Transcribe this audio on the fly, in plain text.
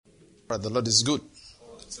But the Lord is good.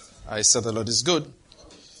 I said the Lord is good.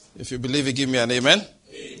 If you believe it, give me an amen.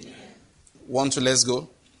 Amen. 1, 2, let's go.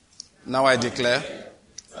 Now I declare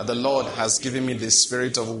that the Lord has given me the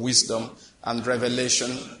spirit of wisdom and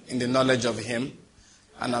revelation in the knowledge of Him,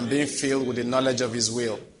 and I'm being filled with the knowledge of His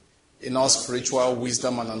will in all spiritual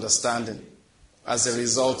wisdom and understanding. As a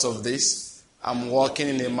result of this, I'm walking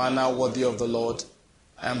in a manner worthy of the Lord.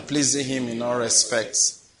 I am pleasing Him in all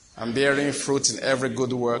respects. I'm bearing fruit in every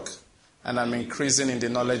good work, and I'm increasing in the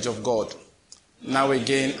knowledge of God. Now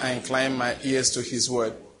again, I incline my ears to His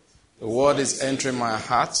word. The word is entering my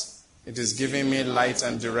heart. It is giving me light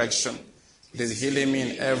and direction. It is healing me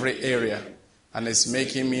in every area, and it's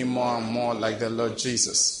making me more and more like the Lord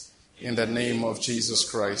Jesus. In the name of Jesus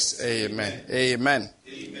Christ. Amen. Amen.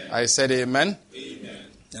 Amen. I said amen. Amen.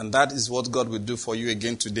 And that is what God will do for you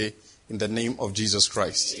again today in the name of Jesus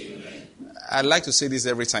Christ. Amen. I like to say this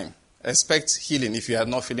every time. Expect healing if you are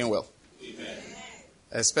not feeling well. Amen.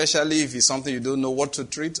 Especially if it's something you don't know what to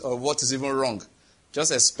treat or what is even wrong.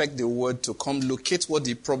 Just expect the word to come locate what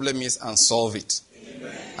the problem is and solve it.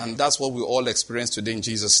 Amen. And that's what we all experience today in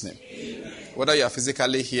Jesus' name. Amen. Whether you are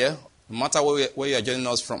physically here, no matter where you are joining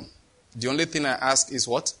us from, the only thing I ask is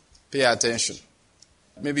what? Pay attention.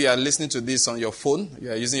 Maybe you are listening to this on your phone.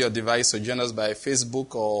 You are using your device to join us by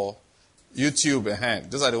Facebook or YouTube.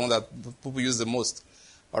 Those are the ones that people use the most.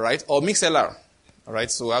 All right? Or MixLR. All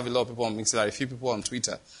right? So we have a lot of people on MixLR, a few people on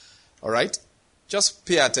Twitter. All right? Just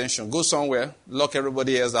pay attention. Go somewhere. Lock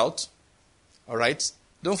everybody else out. All right?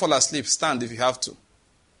 Don't fall asleep. Stand if you have to.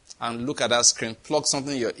 And look at that screen. Plug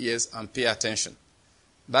something in your ears and pay attention.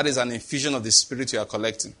 That is an infusion of the Spirit you are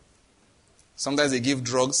collecting. Sometimes they give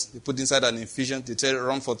drugs. They put inside an infusion. They tell you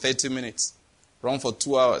run for 30 minutes. Run for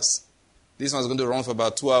 2 hours. This one's going to run for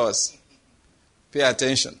about 2 hours. Pay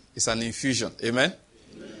attention. It's an infusion. Amen?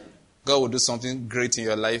 Amen. God will do something great in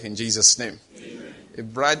your life in Jesus' name. Amen. A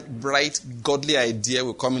bright, godly idea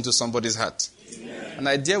will come into somebody's heart. Amen. An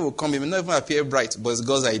idea will come. It may not even appear bright, but it's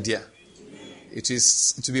God's idea. Amen. It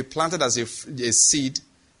is to be planted as a seed,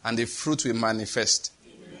 and the fruit will manifest.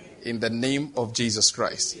 Amen. In the name of Jesus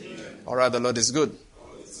Christ. Amen. All right, the Lord is good.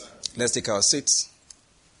 Let's take our seats.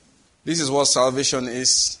 This is what salvation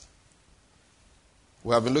is.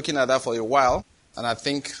 We have been looking at that for a while. And I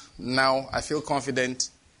think now I feel confident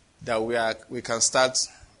that we can start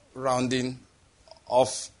rounding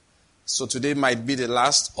off. So today might be the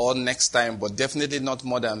last or next time, but definitely not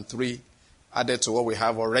more than 3 added to what we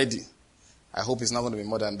have already. I hope it's not going to be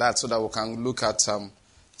more than that so that we can look at some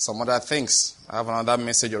other things. I have another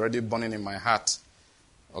message already burning in my heart.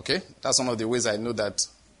 Okay? That's one of the ways I know that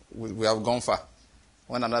we have gone far.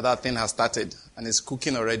 When another thing has started and it's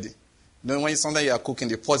cooking already. You know, when sometimes you are cooking,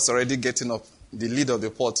 the pot's already getting up. The lid of the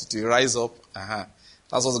pot to rise up.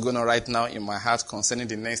 That's what's going on right now in my heart concerning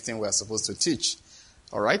the next thing we are supposed to teach.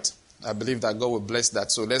 All right? I believe that God will bless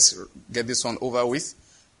that. So let's get this one over with,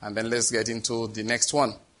 and then let's get into the next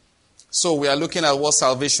one. So we are looking at what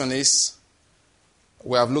salvation is.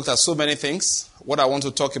 We have looked at so many things. What I want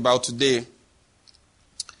to talk about today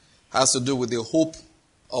has to do with the hope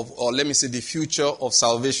of, or let me say, the future of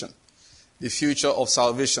salvation. The future of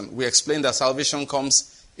salvation. We explained that salvation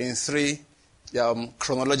comes in 3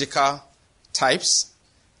 chronological types.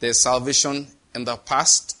 There's salvation in the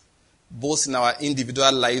past, both in our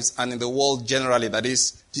individual lives and in the world generally. That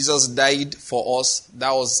is, Jesus died for us.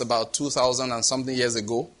 That was about 2,000 and something years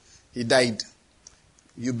ago. He died.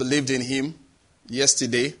 You believed in Him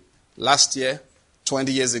yesterday, last year, 20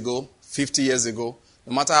 years ago, 50 years ago.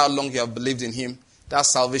 No matter how long you have believed in Him, that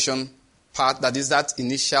salvation part, that is that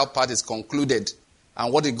initial part, is concluded.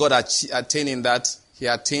 And what did God attain in that? He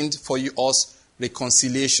attained for us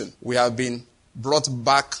reconciliation. We have been brought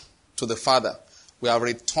back to the Father. We have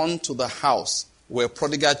returned to the house. We're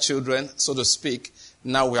prodigal children, so to speak.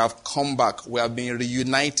 Now we have come back. We have been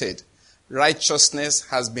reunited. Righteousness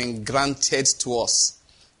has been granted to us.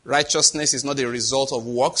 Righteousness is not a result of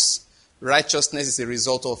works. Righteousness is a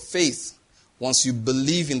result of faith. Once you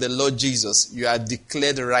believe in the Lord Jesus, you are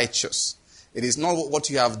declared righteous. It is not what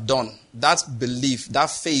you have done. That belief, that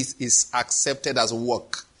faith is accepted as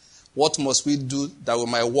work. What must we do that we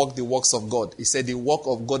might walk the works of God? He said the work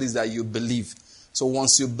of God is that you believe. So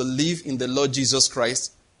once you believe in the Lord Jesus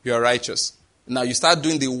Christ, you are righteous. Now you start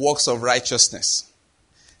doing the works of righteousness.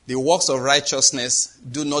 The works of righteousness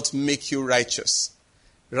do not make you righteous.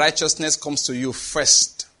 Righteousness comes to you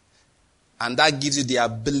first. And that gives you the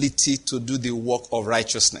ability to do the work of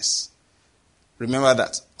righteousness. Remember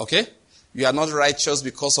that, okay? You are not righteous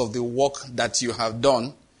because of the work that you have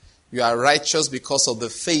done. You are righteous because of the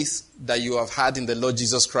faith that you have had in the Lord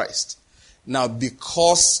Jesus Christ. Now,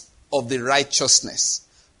 because of the righteousness,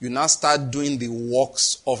 you now start doing the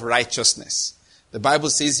works of righteousness. The Bible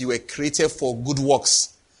says you were created for good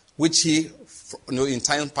works, which he, in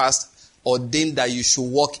time past, ordained that you should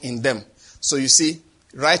walk in them. So you see,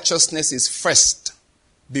 righteousness is first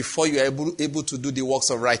before you are able to do the works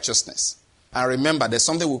of righteousness. And remember, there's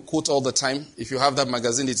something we quote all the time. If you have that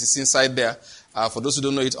magazine, it is inside there. For those who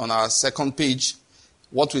don't know it, on our second page,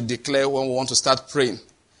 what we declare when we want to start praying,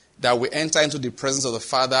 that we enter into the presence of the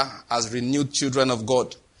Father as renewed children of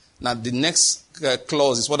God. Now, the next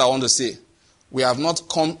clause is what I want to say. We have not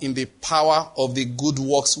come in the power of the good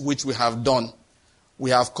works which we have done.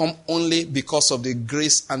 We have come only because of the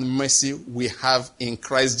grace and mercy we have in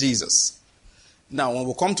Christ Jesus. Now, when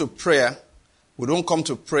we come to prayer, we don't come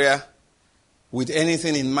to prayer with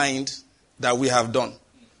anything in mind that we have done.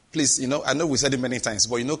 Please, I know we said it many times,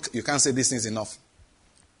 but you can't say these things enough.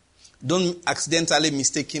 Don't accidentally,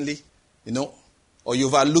 mistakenly, or you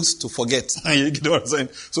overlooked to forget. You know what I'm saying?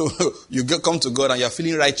 So you come to God and you're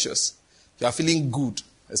feeling righteous. You are feeling good,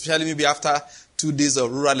 especially maybe after 2 days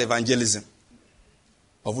of rural evangelism.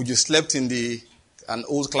 Of which you slept in an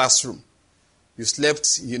old classroom. You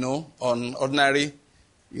slept, on ordinary,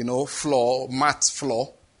 mat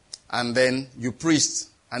floor. And then you preached.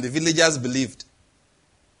 And the villagers believed.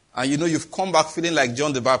 And you've come back feeling like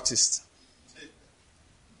John the Baptist.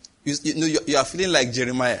 You are feeling like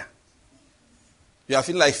Jeremiah. You are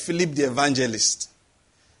feeling like Philip the evangelist.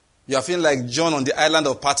 You are feeling like John on the island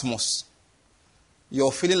of Patmos. You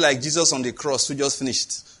are feeling like Jesus on the cross who just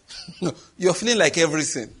finished. You are feeling like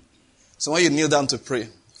everything. So when you kneel down to pray,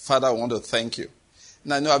 Father, I want to thank you.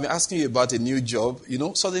 Now, I've been asking you about a new job.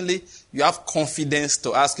 Suddenly you have confidence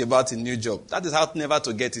to ask about a new job. That is how never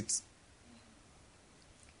to get it.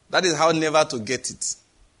 That is how never to get it.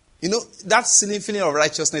 That silly feeling of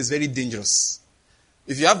righteousness is very dangerous.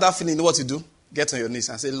 If you have that feeling, you know what to do? Get on your knees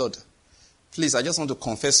and say, Lord, please, I just want to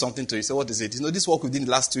confess something to you. Say, what is it? This work we did in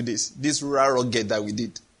the last 2 days, this rural rugged that we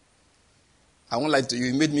did, I won't lie to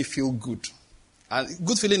you, it made me feel good. And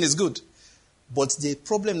good feeling is good. But the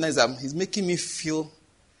problem now is that it's making me feel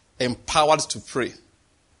empowered to pray.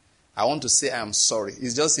 I want to say I am sorry.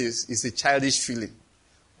 It's a childish feeling.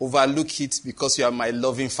 Overlook it because you are my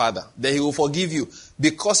loving Father. Then he will forgive you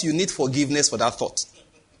because you need forgiveness for that thought.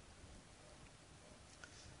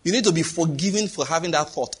 You need to be forgiven for having that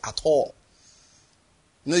thought at all.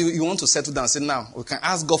 You want to settle down and say, now, we can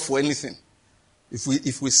ask God for anything.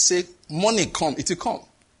 If we say, money come, it will come.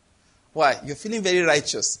 Why? You're feeling very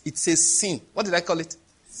righteous. It's a sin. What did I call it?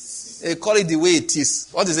 They call it the way it is.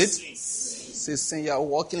 What is it? It's a sin. You are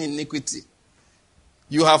walking in iniquity.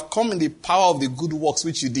 You have come in the power of the good works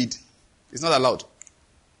which you did. It's not allowed.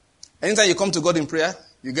 Anytime you come to God in prayer,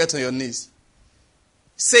 you get on your knees.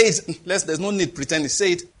 Say it. There's no need pretending.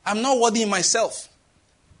 Say it. I'm not worthy in myself.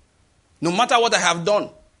 No matter what I have done,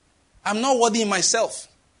 I'm not worthy in myself.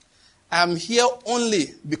 I'm here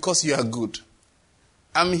only because you are good.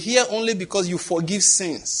 I'm here only because you forgive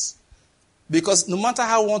sins. Because no matter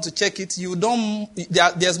how I want to check it,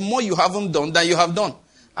 there's more you haven't done than you have done.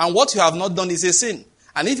 And what you have not done is a sin.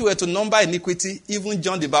 And if you were to number iniquity, even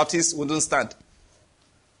John the Baptist wouldn't stand.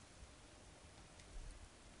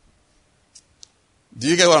 Do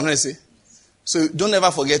you get what I'm trying to say? So don't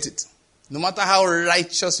ever forget it. No matter how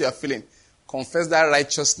righteous you are feeling, confess that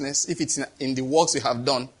righteousness. If it's in the works you have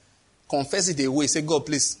done, confess it away. Say, God,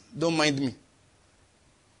 please, don't mind me.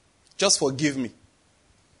 Just forgive me.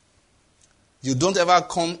 You don't ever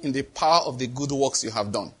come in the power of the good works you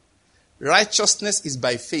have done. Righteousness is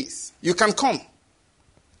by faith. You can come.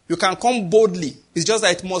 You can come boldly. It's just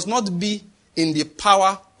that it must not be in the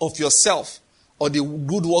power of yourself or the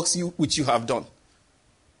good works which you have done.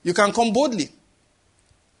 You can come boldly.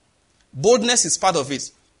 Boldness is part of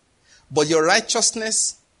it. But your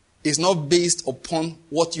righteousness is not based upon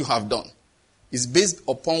what you have done. It's based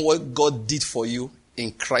upon what God did for you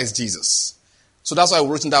in Christ Jesus. So that's why we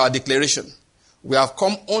wrote in our declaration. We have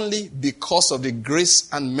come only because of the grace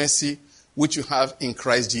and mercy which you have in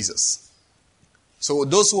Christ Jesus. So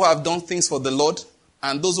those who have done things for the Lord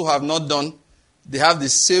and those who have not done, they have the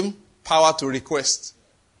same power to request.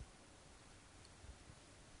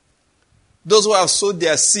 Those who have sowed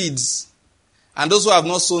their seeds and those who have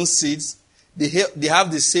not sown seeds, they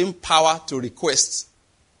have the same power to request.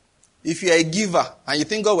 If you are a giver and you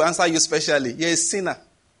think God will answer you specially, you're a sinner.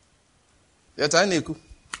 You're getting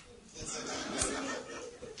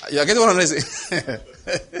what I'm saying?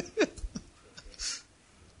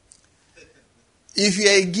 If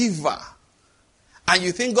you're a giver and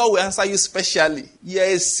you think God will answer you specially, you're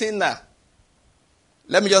a sinner.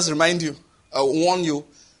 Let me just remind you, warn you,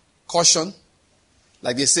 caution.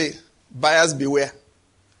 Like they say, buyers beware.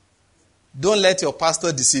 Don't let your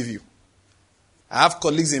pastor deceive you. I have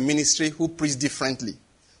colleagues in ministry who preach differently.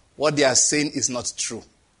 What they are saying is not true.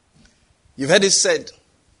 You've heard it said,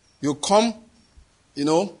 you come,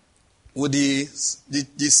 with the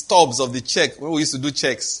stubs of the check, when we used to do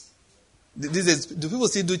checks. These days, do people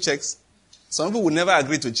still do checks? Some people will never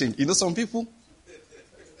agree to change.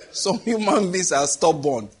 Some human beings are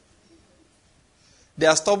stubborn.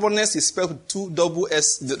 Their stubbornness is spelled with two double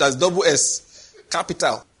S, that's double S,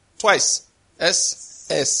 capital, twice,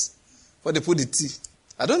 S, where they put the T.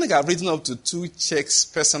 I don't think I've written up to 2 checks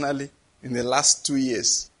personally in the last 2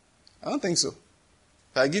 years. I don't think so.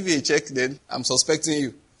 If I give you a check, then I'm suspecting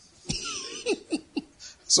you.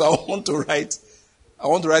 So I want to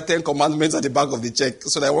write 10 commandments at the back of the check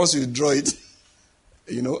so that once you draw it,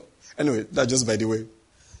 Anyway, that's just by the way.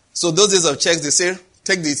 So those days of checks, they say,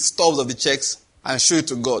 take the stubs of the checks and show it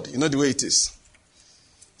to God. You know the way it is.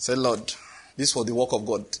 Say, Lord, this was the work of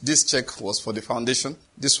God. This check was for the foundation.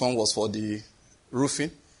 This one was for the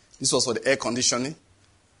roofing. This was for the air conditioning.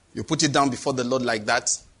 You put it down before the Lord like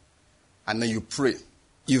that, and then you pray.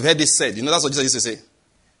 You've heard this said. That's what Jesus used to say.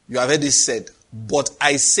 You have heard this said. But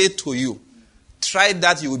I say to you, try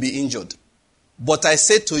that, you will be injured. But I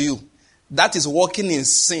say to you, that is walking in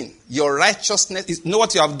sin. Your righteousness is, you know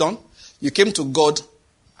what you have done? You came to God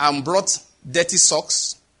and brought dirty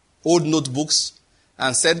socks, old notebooks,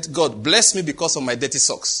 and said, God, bless me because of my dirty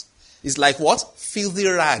socks. It's like what? Filthy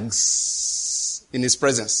rags in his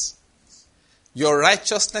presence. Your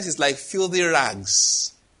righteousness is like filthy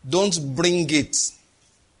rags. Don't bring it.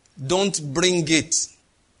 Don't bring it.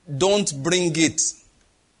 Don't bring it.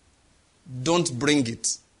 Don't bring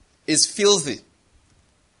it. It's filthy.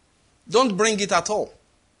 Don't bring it at all.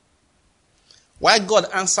 Why God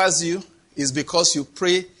answers you is because you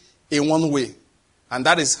pray in one way. And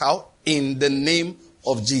that is how? In the name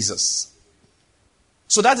of Jesus.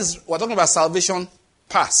 So we're talking about salvation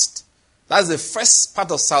past. That's the first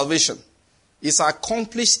part of salvation. It's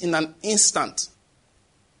accomplished in an instant.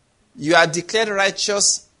 You are declared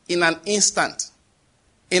righteous in an instant.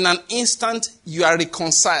 In an instant, you are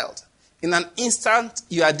reconciled. In an instant,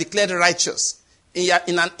 you are declared righteous.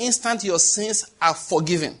 In an instant, your sins are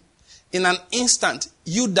forgiven. In an instant,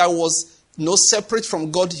 you that was separate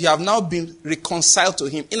from God, you have now been reconciled to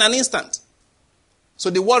him. In an instant. So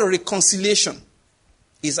the word reconciliation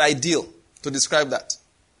is ideal to describe that.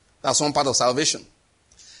 That's one part of salvation.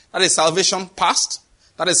 That is salvation past.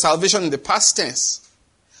 That is salvation in the past tense.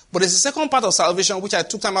 But there's a second part of salvation which I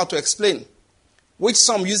took time out to explain, which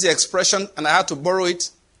some use the expression, and I had to borrow it,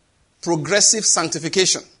 progressive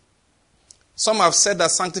sanctification. Some have said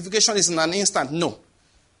that sanctification is in an instant. No.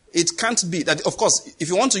 It can't be. That. Of course, if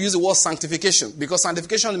you want to use the word sanctification, because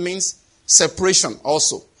sanctification means separation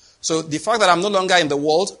also. So the fact that I'm no longer in the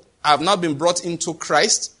world, I have now been brought into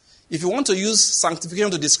Christ. If you want to use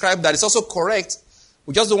sanctification to describe that, it's also correct.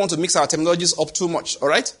 We just don't want to mix our terminologies up too much. All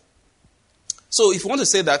right? So if you want to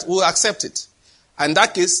say that, we'll accept it. And in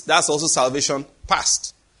that case, that's also salvation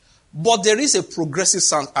past. But there is a progressive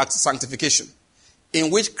sanctification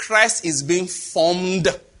in which Christ is being formed.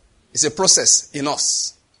 It's a process in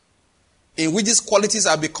us. In which these qualities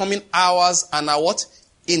are becoming ours and are what?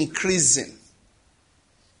 Increasing.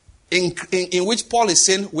 In which Paul is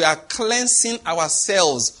saying we are cleansing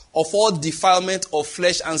ourselves of all defilement of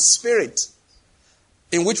flesh and spirit.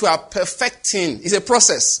 In which we are perfecting. It's a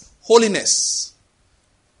process. Holiness.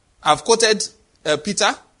 I've quoted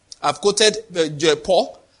Peter. I've quoted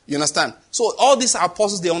Paul. You understand? So all these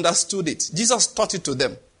apostles, they understood it. Jesus taught it to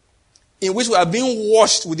them. In which we are being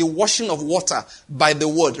washed with the washing of water by the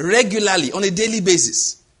word regularly on a daily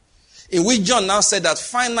basis. In which John now said that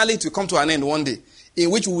finally it will come to an end one day.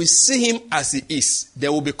 In which we will see him as he is. They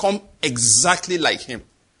will become exactly like him.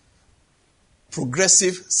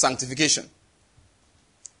 Progressive sanctification.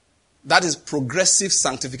 That is progressive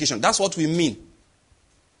sanctification. That's what we mean.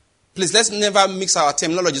 Please, let's never mix our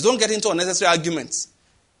terminologies. Don't get into unnecessary arguments.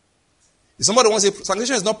 If somebody wants to say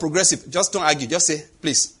sanctification is not progressive, just don't argue. Just say,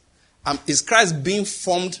 please, is Christ being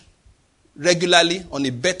formed regularly on a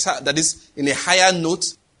better, that is, in a higher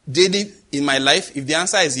note, daily in my life? If the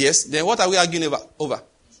answer is yes, then what are we arguing over?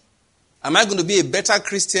 Am I going to be a better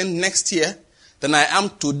Christian next year than I am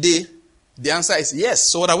today? The answer is yes.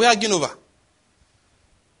 So what are we arguing over?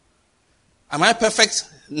 Am I perfect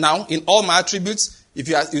now in all my attributes? If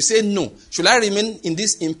you say no, should I remain in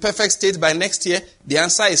this imperfect state by next year? The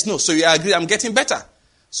answer is no. So you agree I'm getting better.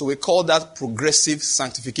 So we call that progressive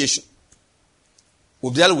sanctification.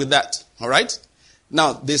 We've dealt with that. All right?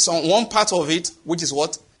 Now, there's one part of it, which is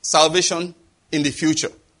what? Salvation in the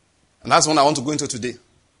future. And that's what I want to go into today.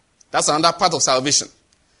 That's another part of salvation.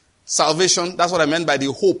 Salvation, that's what I meant by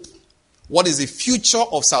the hope What is the future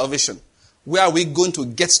of salvation? Where are we going to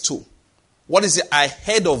get to? What is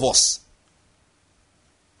ahead of us?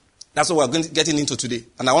 That's what we're getting into today.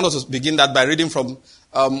 And I want us to begin that by reading from,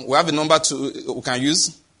 we have a number we can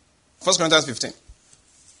use. 1 Corinthians 15.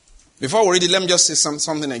 Before we read it, let me just say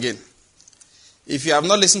something again. If you have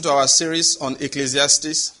not listened to our series on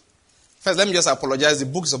Ecclesiastes, first let me just apologize. The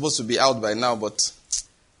book is supposed to be out by now, but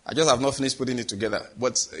I just have not finished putting it together.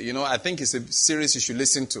 But, I think it's a series you should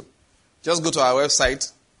listen to. Just go to our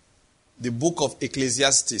website, the Book of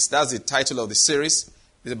Ecclesiastes. That's the title of the series.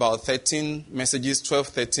 It's about 13 messages, 12,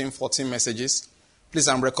 13, 14 messages. Please,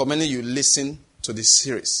 I'm recommending you listen to this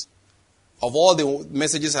series. Of all the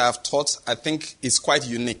messages I have taught, I think it's quite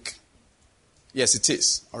unique. Yes, it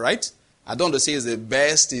is. All right? I don't want to say it's the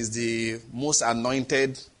best, it's the most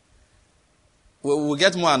anointed. We'll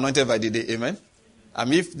get more anointed by the day. Amen? I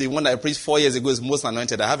mean, if the one I preached 4 years ago is most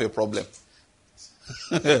anointed, I have a problem.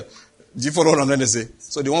 Do you follow what I'm trying to say?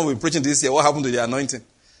 So the one we're preaching this year, what happened to the anointing?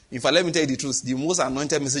 In fact, let me tell you the truth. The most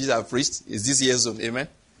anointed messages I've preached is this year's zone. Amen?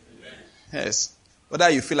 Amen? Yes. Whether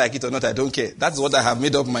you feel like it or not, I don't care. That's what I have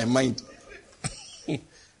made up my mind.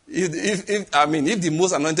 If the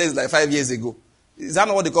most anointed is like 5 years ago, is that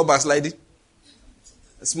not what they call backsliding?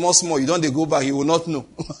 Small, you don't go back, you will not know.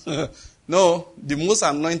 No, the most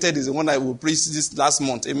anointed is the one I will preach this last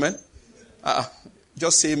month. Amen?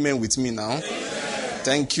 Just say amen with me now. Amen.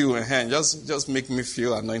 Thank you. Just make me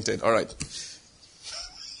feel anointed. All right.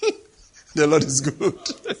 The Lord is good.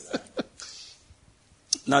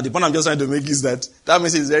 Now, the point I'm just trying to make is that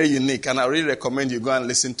message is very unique, and I really recommend you go and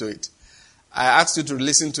listen to it. I asked you to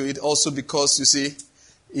listen to it also because, you see,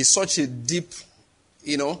 it's such a deep,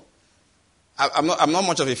 I'm not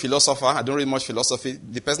much of a philosopher. I don't read much philosophy.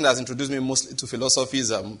 The person that has introduced me mostly to philosophy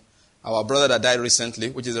is our brother that died recently,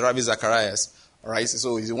 which is Rabbi Zacharias. All right,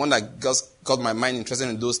 so he's the one that got my mind interested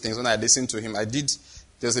in those things. When I listened to him,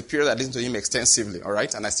 there's a period I listened to him extensively, all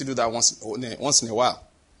right? And I still do that once in a while.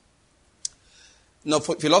 Now,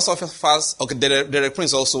 philosophers, Derek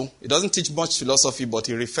Prince also, he doesn't teach much philosophy, but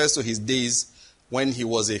he refers to his days when he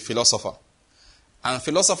was a philosopher. And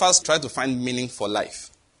philosophers try to find meaning for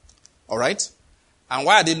life, all right? And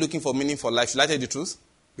why are they looking for meaning for life? Should I tell you the truth?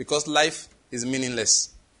 Because life is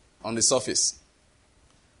meaningless on the surface.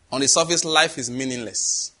 On the surface, life is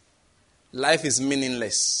meaningless. Life is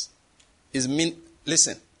meaningless.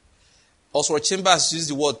 Listen, Oswald Chambers used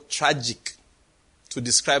the word tragic to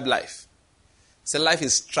describe life. He said life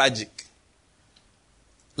is tragic.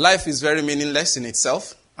 Life is very meaningless in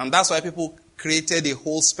itself, and that's why people created a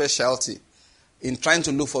whole specialty in trying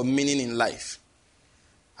to look for meaning in life.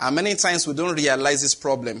 And many times we don't realize these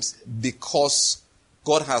problems because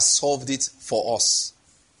God has solved it for us.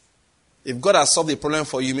 If God has solved the problem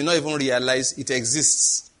for you, you may not even realize it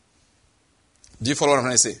exists. Do you follow what I'm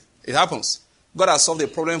trying to say? It happens. God has solved the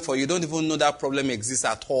problem for you. You don't even know that problem exists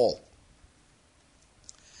at all.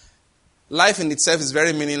 Life in itself is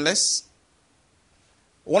very meaningless.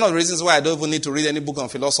 One of the reasons why I don't even need to read any book on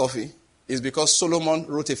philosophy is because Solomon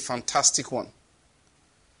wrote a fantastic one.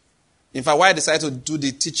 In fact, why I decided to do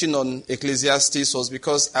the teaching on Ecclesiastes was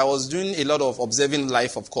because I was doing a lot of observing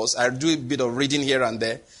life, of course. I do a bit of reading here and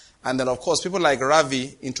there. And then, of course, people like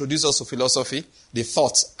Ravi introduced us to philosophy, the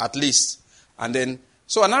thought, at least. And then,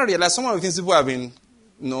 so I now realized some of the things people have been,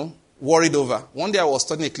 worried over. One day I was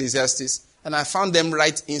studying Ecclesiastes, and I found them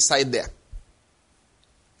right inside there.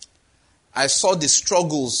 I saw the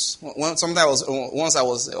struggles. Once I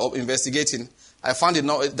was investigating, I found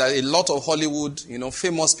that a lot of Hollywood,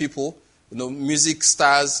 famous people, music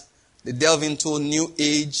stars, they delve into New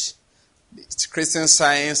Age, Christian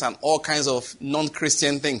Science, and all kinds of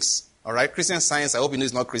non-Christian things. All right, Christian Science, I hope you know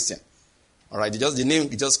it's not Christian. All right, the name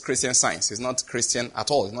is just Christian Science. It's not Christian at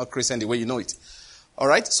all. It's not Christian the way you know it. All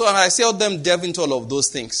right, so I see them delve into all of those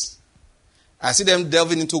things. I see them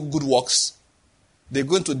delving into good works. They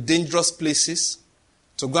go into dangerous places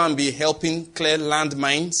to go and be helping clear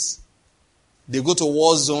landmines. They go to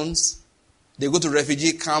war zones. They go to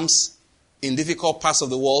refugee camps in difficult parts of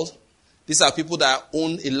the world. These are people that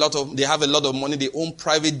they have a lot of money. They own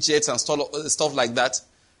private jets and stuff like that.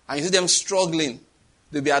 And you see them struggling.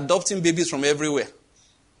 They'll be adopting babies from everywhere.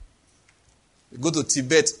 You go to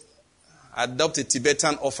Tibet, adopt a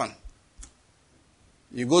Tibetan orphan.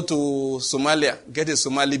 You go to Somalia, get a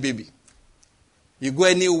Somali baby. You go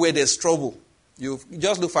anywhere there's trouble, you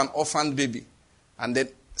just look for an orphan baby. And then,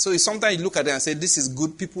 so sometimes you look at them and say, this is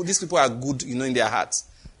good people. These people are good, in their hearts.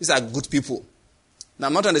 These are good people. Now,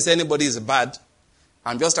 I'm not trying to say anybody is bad.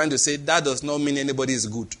 I'm just trying to say that does not mean anybody is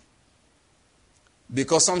good.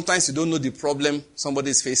 Because sometimes you don't know the problem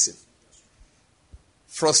somebody is facing.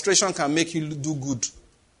 Frustration can make you do good.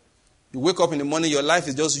 You wake up in the morning, your life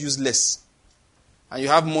is just useless. And you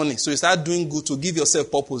have money. So you start doing good to give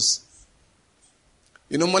yourself purpose.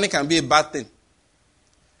 You know, money can be a bad thing.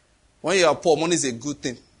 When you are poor, money is a good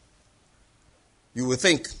thing. You will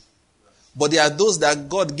think. But there are those that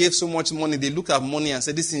God gave so much money, they look at money and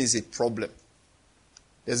say, this thing is a problem.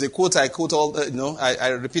 There's a quote I quote I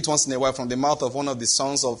repeat once in a while from the mouth of one of the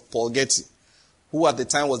sons of Paul Getty, who at the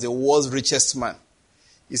time was the world's richest man.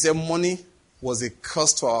 He said money was a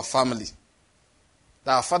curse to our family.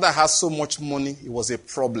 That our father had so much money, it was a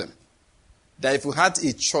problem. That if we had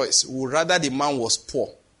a choice, we would rather the man was poor.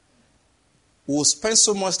 We will spend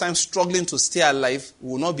so much time struggling to stay alive,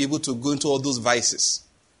 we will not be able to go into all those vices.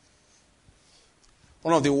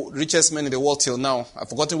 One of the richest men in the world till now, I've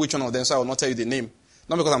forgotten which one of them, so I will not tell you the name.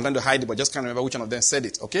 Not because I'm trying to hide it, but just can't remember which one of them said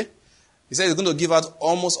it, okay? He said he's going to give out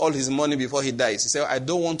almost all his money before he dies. He said, I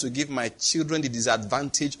don't want to give my children the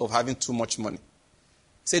disadvantage of having too much money. He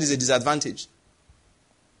said it's a disadvantage.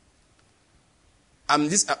 I'm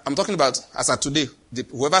talking about, as of today,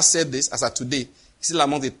 whoever said this, as of today, he's still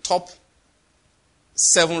among the top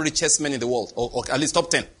 7 richest men in the world, or at least top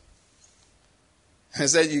 10. He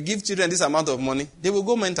said, you give children this amount of money, they will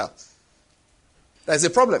go mental. That's a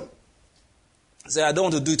problem. He said, I don't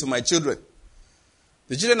want to do it to my children.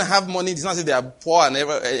 The children have money, it's not as if they are poor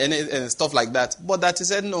and stuff like that. But that he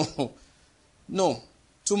said, no,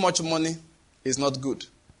 too much money is not good.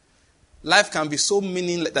 Life can be so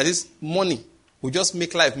meaningless, that is, money will just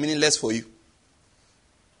make life meaningless for you.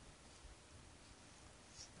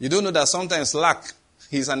 You don't know that sometimes lack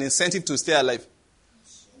is an incentive to stay alive.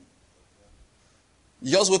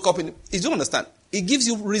 You just wake up you don't understand. It gives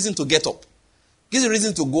you reason to get up. Gives you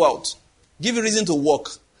reason to go out. Gives you reason to work.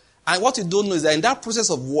 And what you don't know is that in that process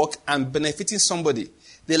of work and benefiting somebody,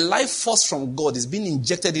 the life force from God is being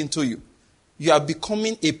injected into you. You are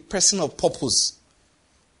becoming a person of purpose.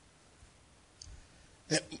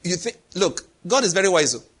 You think, look, God is very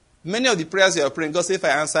wise. Many of the prayers you are praying, God says, if I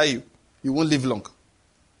answer you, you won't live long.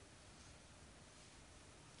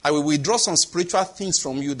 I will withdraw some spiritual things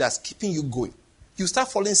from you that's keeping you going. You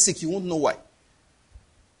start falling sick, you won't know why.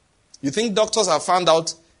 You think doctors have found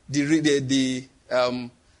out the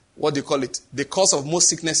cause of most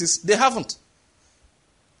sicknesses? They haven't.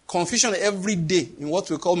 Confusion every day in what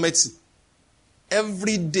we call medicine.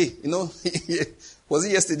 Every day. You know, was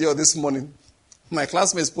it yesterday or this morning? My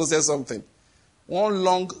classmates posted something. One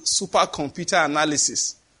long supercomputer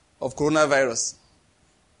analysis of coronavirus.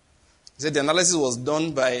 He said the analysis was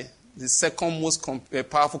done by the second most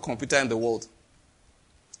powerful computer in the world.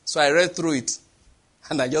 So I read through it,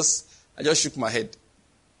 and I just shook my head.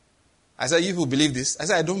 I said, you will believe this? I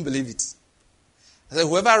said, I don't believe it. I said,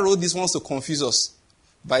 whoever wrote this wants to confuse us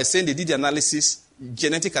by saying they did the analysis,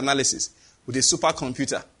 genetic analysis, with a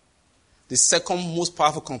supercomputer, the second most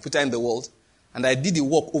powerful computer in the world, and I did the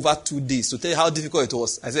work over 2 days to tell you how difficult it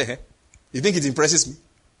was. I said, hey, you think it impresses me?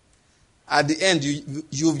 At the end,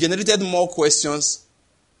 you've generated more questions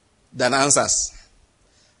than answers.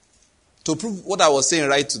 To prove what I was saying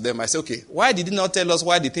right to them, I said, okay, why did he not tell us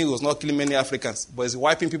why the thing was not killing many Africans, but it's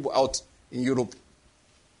wiping people out in Europe?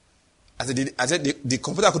 I said the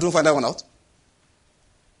computer couldn't find that one out.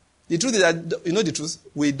 The truth is that, you know the truth?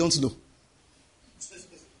 We don't know.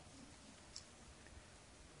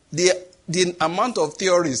 The amount of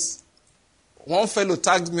theories, one fellow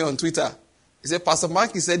tagged me on Twitter. He said, Pastor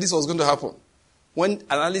Mark, he said this was going to happen. When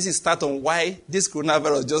analysis started on why this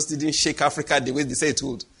coronavirus just didn't shake Africa the way they say it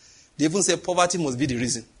would, they even say poverty must be the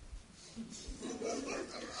reason.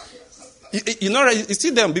 You know, you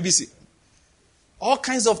see them on BBC. All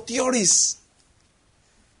kinds of theories.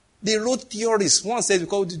 They wrote theories. One said,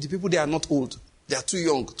 because the people, they are not old. They are too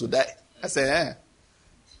young to die. I said,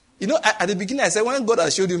 You know, at the beginning, I said, when God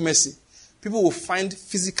has showed you mercy, people will find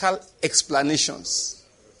physical explanations.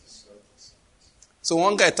 So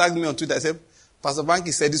one guy tagged me on Twitter. I said, Pastor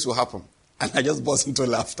Banky said this will happen. And I just burst into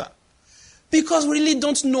laughter. Because we really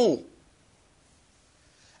don't know.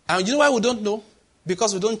 And you know why we don't know?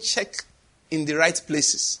 Because we don't check in the right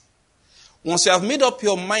places. Once you have made up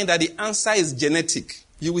your mind that the answer is genetic,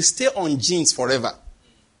 you will stay on genes forever.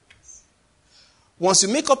 Once you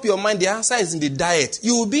make up your mind the answer is in the diet,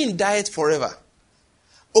 you will be in diet forever.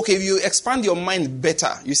 Okay, if you expand your mind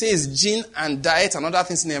better, you say it's gene and diet and other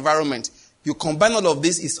things in the environment, you combine all of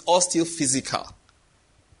this, it's all still physical.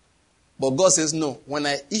 But God says, no, when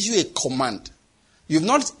I issue a command, you've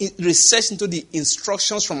not researched into the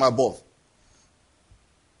instructions from above.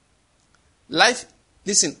 Life,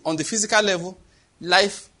 listen, on the physical level,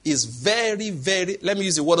 life is very, very, let me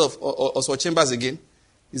use the word of Oswald Chambers again,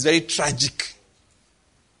 it's very tragic.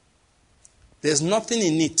 There's nothing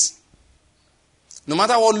in it. No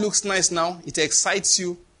matter what looks nice now, it excites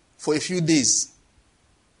you for a few days.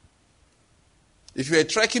 If you were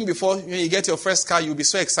trekking before, when you get your first car, you'll be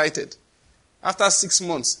so excited. After 6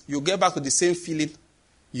 months, you'll get back to the same feeling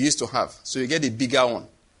you used to have. So you get a bigger one.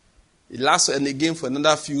 It lasts and again for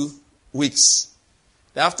another few weeks.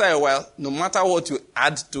 Then after a while, no matter what you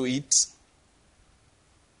add to it,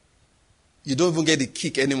 you don't even get the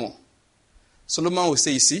kick anymore. Solomon will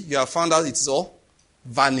say, you see, you have found out it is all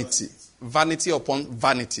vanity. Vanity upon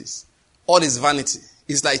vanities. All is vanity.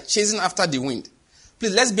 It's like chasing after the wind.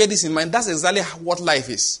 Please, let's bear this in mind. That's exactly what life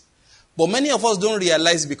is. But many of us don't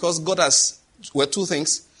realize because God has, two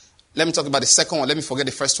things. Let me talk about the second one. Let me forget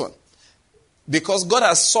the first one. Because God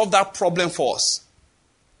has solved that problem for us.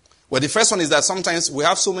 Well, the first one is that sometimes we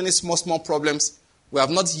have so many small problems, we have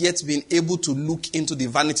not yet been able to look into the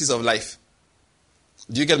vanities of life.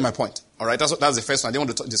 Do you get my point? All right, that's the first one. I didn't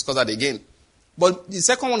want to discuss that again. But the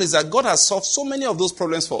second one is that God has solved so many of those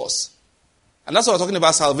problems for us. And that's what we're talking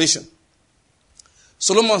about, salvation.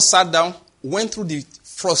 Solomon sat down, went through the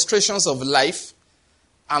frustrations of life,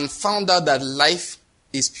 and found out that life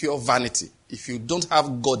is pure vanity if you don't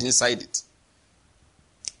have God inside it.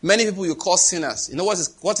 Many people you call sinners. You know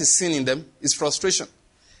what is sin in them? It's frustration.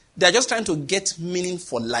 They are just trying to get meaning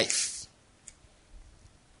for life.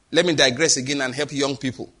 Let me digress again and help young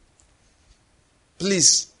people.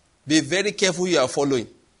 Please, be very careful who you are following.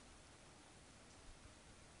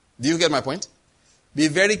 Do you get my point? Be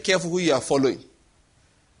very careful who you are following.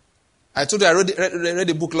 I told you I read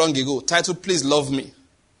a book long ago titled Please Love Me.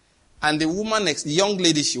 And the woman, the young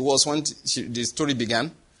lady she was when the story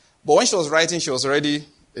began, but when she was writing, she was already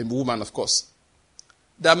a woman, of course.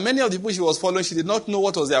 There are many of the people she was following, she did not know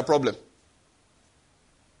what was their problem.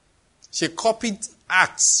 She copied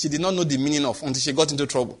acts she did not know the meaning of until she got into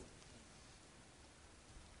trouble.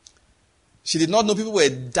 She did not know people were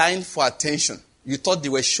dying for attention. You thought they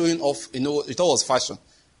were showing off, you thought it was fashion.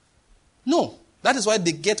 No. That is why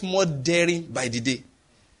they get more daring by the day.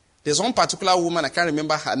 There's one particular woman, I can't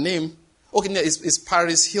remember her name. Okay, it's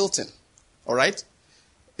Paris Hilton. All right?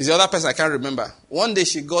 It's the other person I can't remember. One day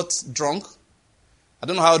she got drunk. I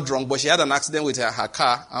don't know how drunk, but she had an accident with her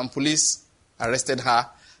car, and police arrested her.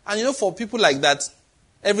 And for people like that,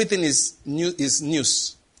 everything is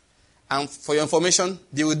news. And for your information,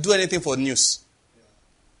 they will do anything for news.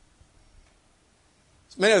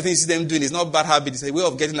 Many of the things you see them doing is not bad habit, it's a way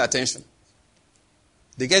of getting attention.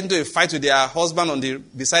 They get into a fight with their husband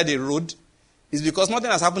beside the road. It's because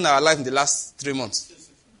nothing has happened in our life in the last 3 months.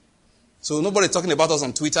 So nobody is talking about us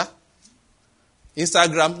on Twitter,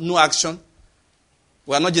 Instagram, no action.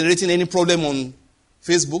 We are not generating any problem on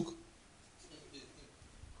Facebook.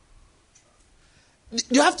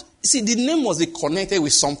 You have to see, the name must be connected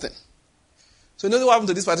with something. So what happened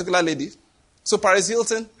to this particular lady? So Paris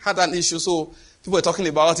Hilton had an issue. So people were talking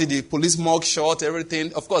about it, the police mug shot,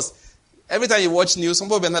 everything. Of course, every time you watch news,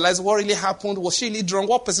 somebody will analyze what really happened. Was she really drunk?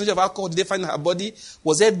 What percentage of alcohol did they find in her body?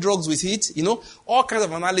 Was there drugs with it? All kinds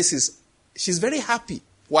of analysis. She's very happy.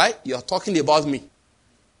 Why? You're talking about me.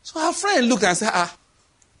 So her friend looked and said,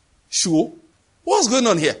 sure? What's going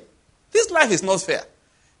on here? This life is not fair.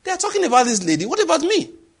 They are talking about this lady. What about me?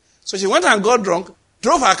 So she went and got drunk,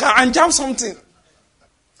 drove her car and jammed something.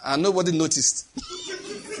 And nobody noticed.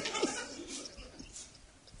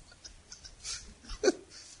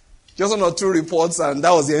 Just 1 or 2 reports, and that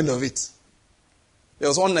was the end of it. There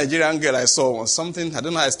was one Nigerian girl I saw once. Something, I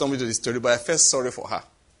don't know how I stumbled into the story, but I felt sorry for her.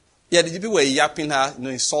 Yeah, the people were yapping her,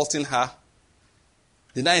 insulting her.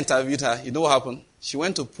 Then I interviewed her. You know what happened? She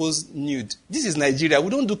went to pose nude. This is Nigeria. We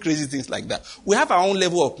don't do crazy things like that. We have our own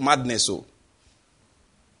level of madness.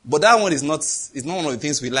 But that one is not one of the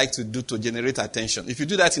things we like to do to generate attention. If you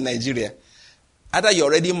do that in Nigeria, either you're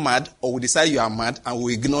already mad or we decide you are mad and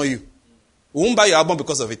we'll ignore you. We won't buy your album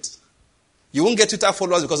because of it. You won't get Twitter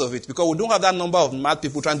followers because of it. Because we don't have that number of mad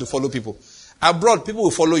people trying to follow people. Abroad, people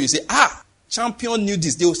will follow you. Say, champion knew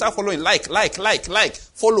this. They will start following. Like.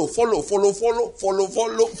 Follow.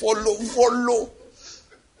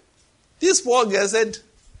 This poor girl said,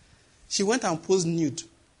 she went and posed nude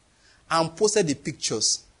and posted the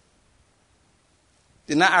pictures.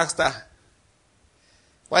 Then I asked her,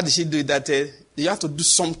 why did she do it that day? You have to do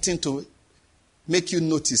something to make you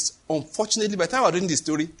notice. Unfortunately, by the time I was reading the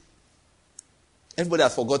story, everybody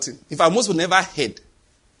had forgotten. In fact, most people never heard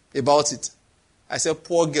about it. I said,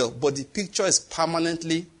 poor girl, but the picture is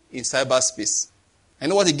permanently in cyberspace. I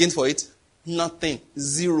know what he gained for it? Nothing.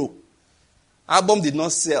 0. Album did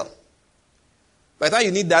not sell. By the time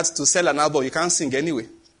you need that to sell an album, you can't sing anyway.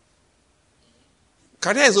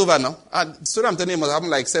 Career is over now. The story I'm telling you must happen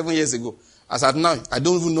like 7 years ago. As at now, I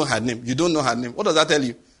don't even know her name. You don't know her name. What does that tell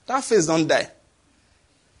you? That face don't die.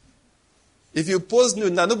 If you post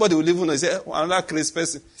nude, now nobody will even know. You say, another crazy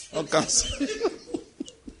person. Okay.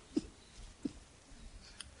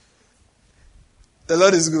 The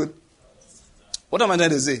Lord is good. What am I trying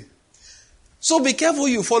to say? So be careful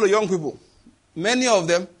you follow young people. Many of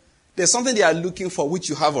them, there's something they are looking for which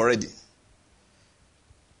you have already.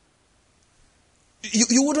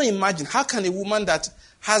 You wouldn't imagine, how can a woman that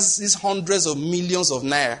has these hundreds of millions of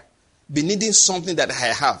naira be needing something that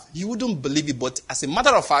I have? You wouldn't believe it, but as a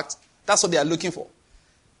matter of fact, that's what they are looking for.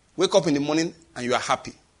 Wake up in the morning and you are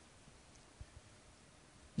happy.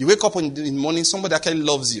 You wake up in the morning, somebody actually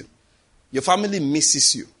loves you. Your family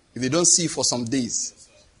misses you if they don't see you for some days.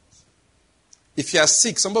 If you are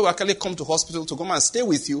sick, somebody will actually come to hospital to come and stay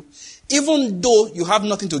with you, even though you have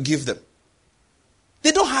nothing to give them.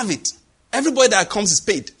 They don't have it. Everybody that comes is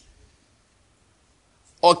paid.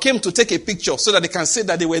 Or came to take a picture so that they can say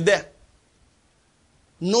that they were there.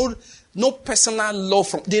 No personal love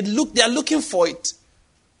from. They are looking for it.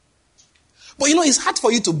 But it's hard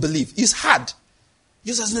for you to believe. It's hard.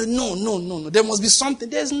 You just say, no. There must be something.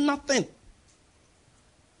 There's nothing.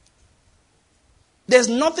 There's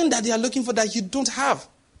nothing that they are looking for that you don't have.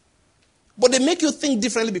 But they make you think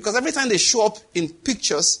differently because every time they show up in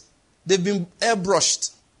pictures, they've been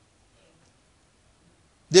airbrushed.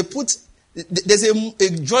 There's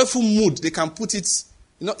a joyful mood. They can put it, it's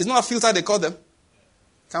not a filter they call them.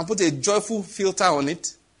 Can put a joyful filter on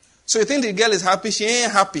it. So you think the girl is happy, she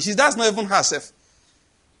ain't happy. That's not even herself.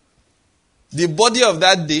 The body of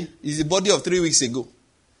that day is the body of 3 weeks ago.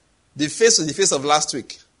 The face was the face of last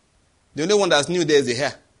week. The only one that's new there is the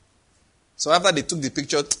hair. So after they took the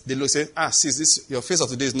picture, they look say, sis, your face of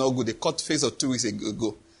today is not good. They cut face of 2 weeks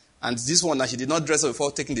ago. And this one, she did not dress up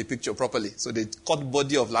before taking the picture properly. So they cut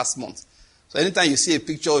body of last month. So anytime you see a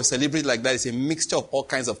picture of a celebrity like that, it's a mixture of all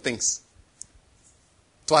kinds of things.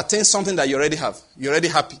 To attain something that you already have. You're already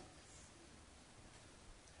happy.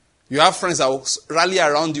 You have friends that will rally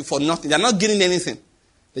around you for nothing. They're not getting anything.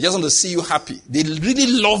 They just want to see you happy. They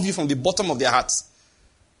really love you from the bottom of their hearts.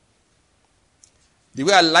 The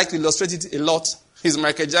way I like to illustrate it a lot is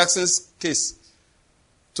Michael Jackson's case.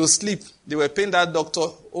 To sleep, they were paying that doctor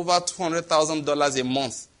over $200,000 a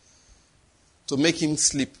month to make him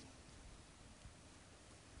sleep.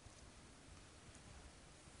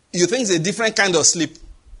 You think it's a different kind of sleep?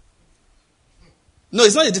 No,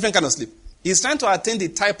 it's not a different kind of sleep. He's trying to attain the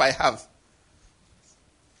type I have.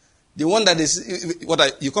 The one that is,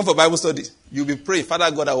 you come for Bible study, you'll be praying, Father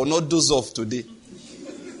God, I will not doze off today.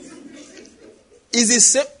 It's the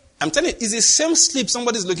same, I'm telling you, it's the same sleep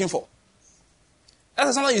somebody's looking for.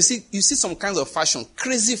 That's sometimes you see some kinds of fashion,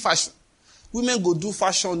 crazy fashion. Women go do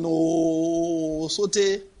fashion,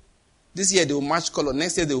 sote. This year they will match color,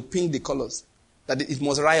 next year they will pink the colors. That it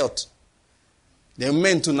must riot. The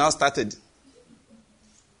men too now started.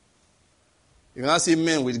 You now see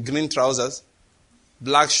men with green trousers,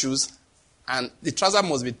 black shoes, and the trouser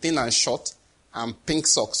must be thin and short, and pink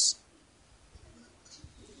socks.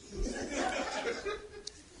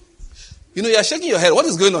 You're shaking your head. What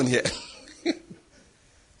is going on here?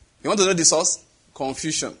 You want to know the source?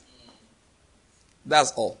 Confusion.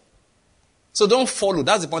 That's all. So don't follow.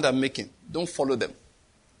 That's the point I'm making. Don't follow them.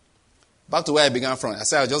 Back to where I began from. I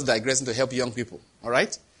said I was just digressing to help young people. All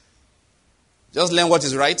right? Just learn what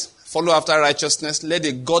is right. Follow after righteousness. Let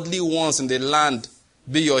the godly ones in the land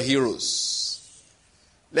be your heroes.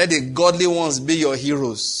 Let the godly ones be your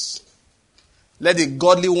heroes. Let the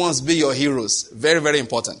godly ones be your heroes. Very, very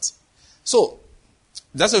important. So,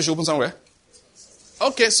 that's where we should open somewhere.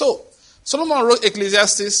 Okay, so Solomon wrote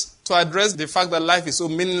Ecclesiastes to address the fact that life is so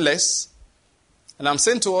meaningless. And I'm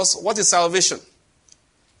saying to us, what is salvation?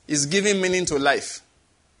 It's giving meaning to life.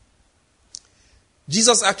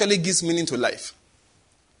 Jesus actually gives meaning to life.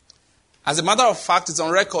 As a matter of fact, it's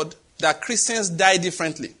on record that Christians die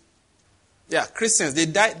differently. Yeah, Christians, they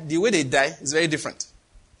die, the way they die is very different.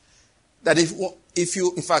 That if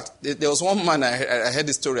you, in fact, there was one man, I heard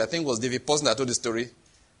the story, I think it was David Paulson that told the story,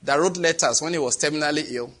 that wrote letters when he was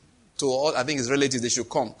terminally ill to all, I think his relatives, they should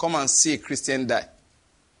come and see a Christian die.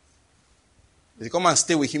 They come and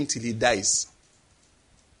stay with him till he dies.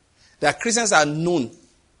 That Christians are known.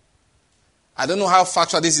 I don't know how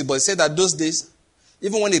factual this is, but they said that those days,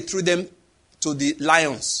 even when they threw them to the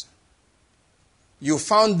lions, you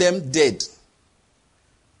found them dead.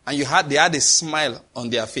 And they had a smile on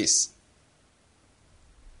their face.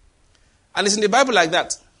 And it's in the Bible like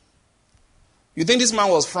that. You think this man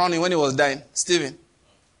was frowning when he was dying? Stephen.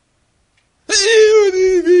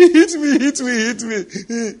 Hit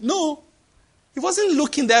me. No. He wasn't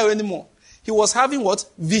looking there anymore. He was having what?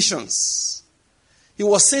 Visions. He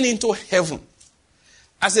was seeing into heaven.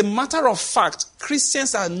 As a matter of fact,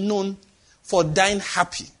 Christians are known for dying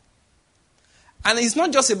happy. And it's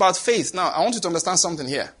not just about faith. Now, I want you to understand something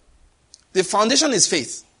here. The foundation is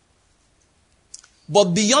faith. But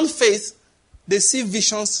beyond faith, they see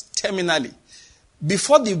visions terminally.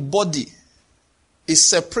 Before the body is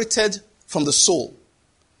separated from the soul.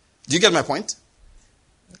 Do you get my point?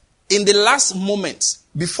 In the last moment,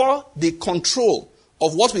 before the control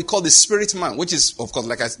of what we call the spirit man, which is, of course,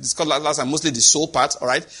 like I discussed last time, mostly the soul part, all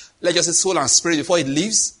right? Let's just say soul and spirit before it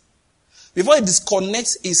leaves. Before it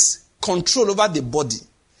disconnects its control over the body,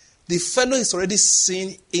 the fellow is already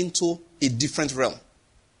seen into a different realm.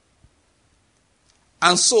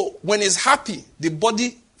 And so, when he's happy, the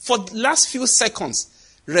body, for the last few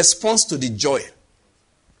seconds, responds to the joy.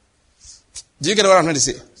 Do you get what I'm trying to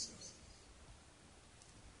say?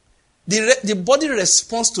 The body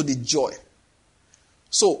responds to the joy.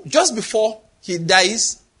 So, just before he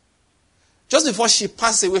dies, just before she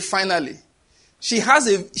passes away finally, she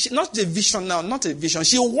has not a vision now, not a vision.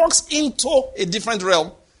 She walks into a different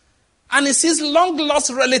realm. And he sees long-lost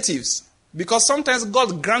relatives. Because sometimes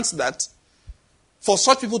God grants that for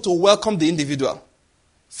such people to welcome the individual.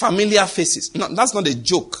 Familiar faces. No, that's not a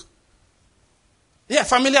joke. Yeah,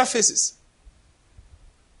 familiar faces.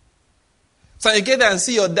 So you get there and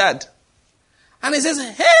see your dad. And he says,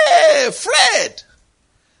 hey, Fred!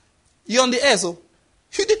 You're on the air, so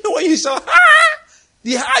you didn't know when you saw,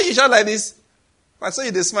 the eye you shot like this. I saw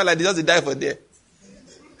you, they smile like they just die for there.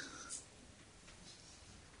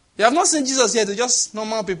 You have not seen Jesus yet, they're just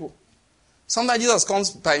normal people. Sometimes Jesus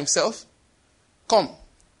comes by himself. Come.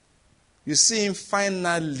 You see him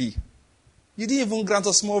finally. You didn't even grant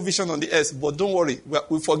a small vision on the earth, but don't worry,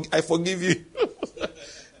 I forgive you.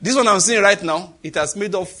 This one I'm seeing right now, it has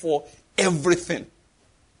made up for everything.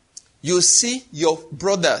 You see your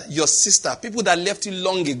brother, your sister, people that left you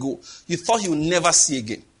long ago, you thought you would never see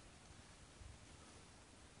again.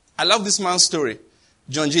 I love this man's story,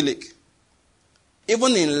 John G. Lake.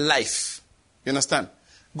 Even in life, you understand,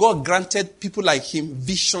 God granted people like him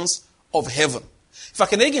visions of heaven. If I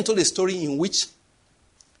can again tell a story in which,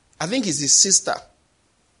 I think it's his sister.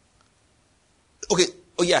 Okay,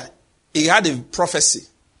 oh yeah, he had a prophecy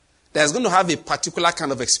that he's going to have a particular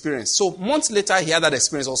kind of experience. So months later, he had that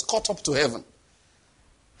experience, was caught up to heaven.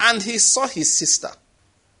 And he saw his sister.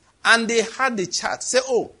 And they had the chat. Say,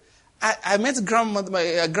 oh, I met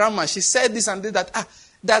my grandma. She said this and that.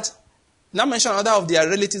 That now mention another of their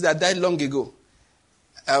relatives that died long ago.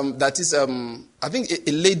 That is, I think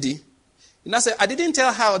a lady. You know, say, I didn't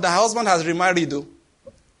tell her that her husband has remarried though.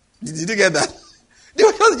 Did you get that?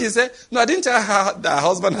 She said, no, I didn't tell her that her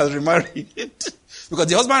husband has remarried. Because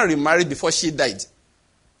the husband remarried before she died.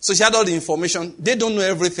 So she had all the information. They don't know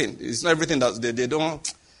everything. It's not everything that they don't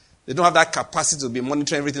have that capacity to be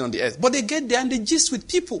monitoring everything on the earth. But they get there and they gist with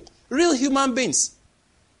people. Real human beings.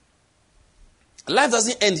 Life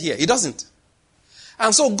doesn't end here. It doesn't.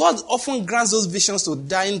 And so God often grants those visions to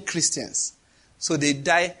dying Christians. So they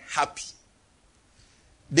die happy.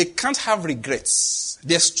 They can't have regrets.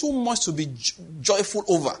 There's too much to be joyful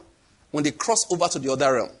over when they cross over to the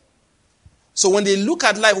other realm. So when they look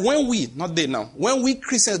at life, when we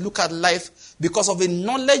Christians look at life because of a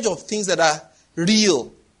knowledge of things that are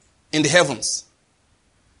real in the heavens,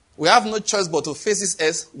 we have no choice but to face this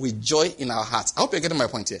earth with joy in our hearts. I hope you're getting my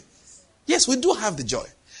point here. Yes, we do have the joy.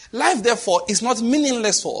 Life, therefore, is not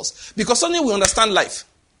meaningless for us because suddenly we understand life.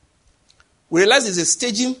 We realize it's a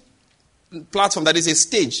staging platform, that is a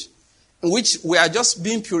stage in which we are just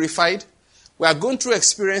being purified. We are going through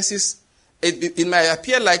experiences. It might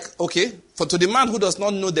appear like, okay, to the man who does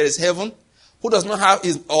not know there is heaven, who does not have,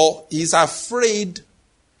 or is afraid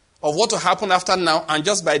of what will happen after now, and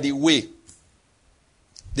just by the way,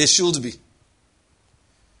 they should be.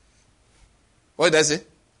 What did I say?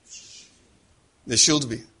 They should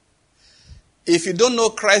be. If you don't know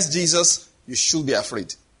Christ Jesus, you should be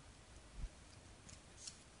afraid.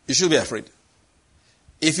 You should be afraid.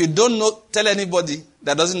 If you don't tell anybody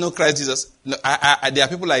that doesn't know Christ Jesus, there are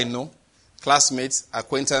people I know, classmates,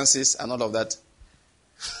 acquaintances, and all of that.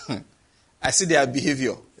 I see their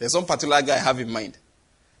behavior. There's one particular guy I have in mind.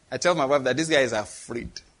 I tell my wife that this guy is afraid.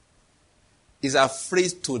 He's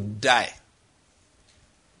afraid to die.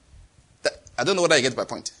 I don't know whether I get my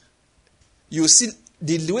point. You see,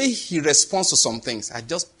 the way he responds to some things, I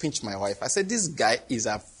just pinch my wife. I said, this guy is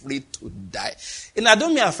afraid to die. And I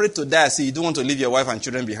don't mean afraid to die. I say, you don't want to leave your wife and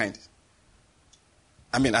children behind.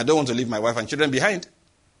 I mean, I don't want to leave my wife and children behind.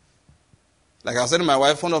 Like I was telling my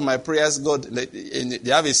wife, one of my prayers, God,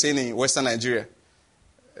 they have a saying in Western Nigeria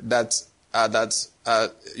that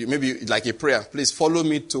maybe like a prayer, please follow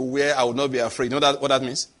me to where I will not be afraid. You know what that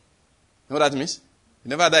means? You know what that means? You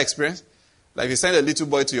never had that experience? Like you send a little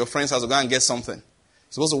boy to your friend's house to go and get something.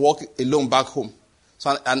 He's supposed to walk alone back home.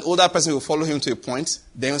 So an older person will follow him to a point,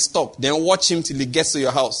 then stop, then watch him till he gets to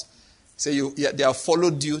your house. Say they have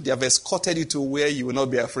followed you, they have escorted you to where you will not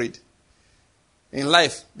be afraid. In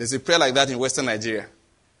life, there's a prayer like that in Western Nigeria.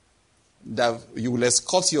 That you will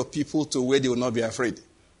escort your people to where they will not be afraid.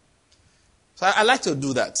 So I like to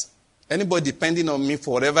do that. Anybody depending on me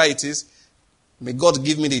for whatever it is, may God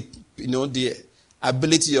give me the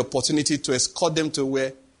ability, the opportunity to escort them to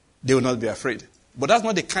where they will not be afraid. But that's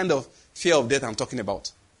not the kind of fear of death I'm talking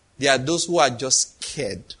about. There are those who are just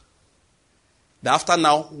scared. That after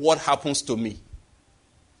now, what happens to me?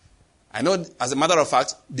 I know, as a matter of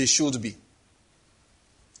fact, they should be.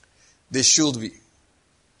 They should be.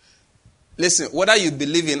 Listen, whether you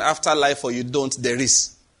believe in afterlife or you don't, there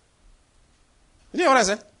is. You know what I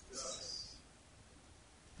said?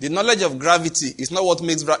 The knowledge of gravity is not what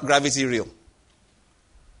makes gravity real.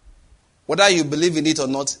 Whether you believe in it or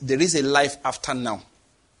not, there is a life after now.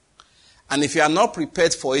 And if you are not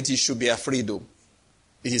prepared for it, you should be afraid though.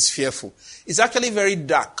 It is fearful. It's actually very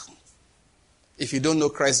dark if you don't know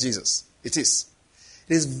Christ Jesus. It is.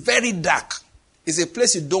 It is very dark. It's a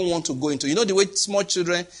place you don't want to go into. You know the way small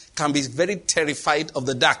children can be very terrified of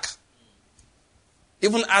the dark.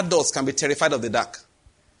 Even adults can be terrified of the dark.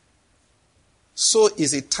 So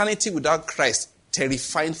is eternity without Christ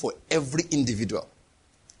terrifying for every individual.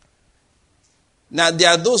 Now, there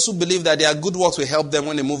are those who believe that their good works will help them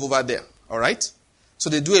when they move over there. All right? So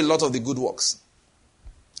they do a lot of the good works.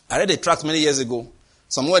 I read a tract many years ago.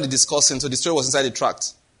 Somewhere they discussing, so the story was inside the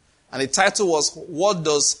tract. And the title was,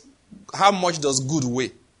 how much does good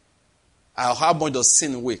weigh? Or how much does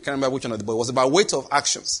sin weigh? Can't remember which one of the boys. It was about weight of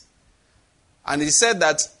actions. And he said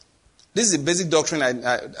that this is a basic doctrine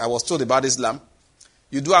I was told about Islam.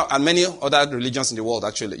 You do, and many other religions in the world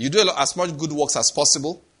actually. You do as much good works as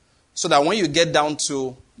possible so that when you get down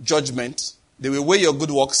to judgment, they will weigh your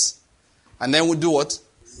good works and then will do what?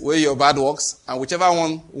 Weigh your bad works, and whichever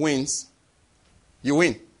one wins, you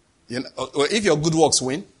win. Or if your good works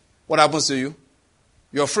win, what happens to you?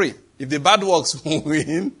 You're free. If the bad works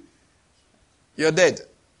win, you're dead.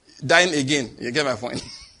 Dying again. You get my point?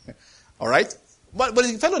 All right? But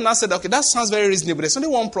the fellow now said, okay, that sounds very reasonable. There's only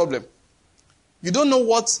one problem. You don't know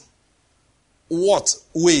what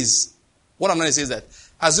weighs. What I'm going to say is that,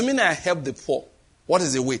 assuming I help the poor, what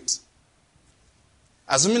is the weight?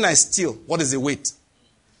 Assuming I steal, what is the weight?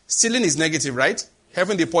 Stealing is negative, right?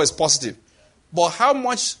 Helping the poor is positive. But how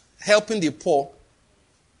much helping the poor,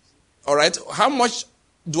 all right, how much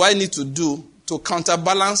do I need to do to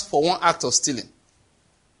counterbalance for one act of stealing?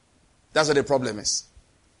 That's what the problem is.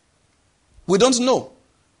 We don't know.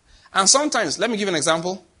 And sometimes, let me give you an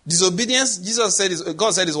example. Disobedience,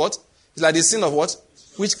 God said is what? It's like the sin of what?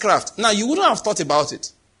 Witchcraft. Now, you wouldn't have thought about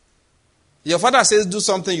it. Your father says do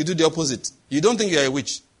something, you do the opposite. You don't think you are a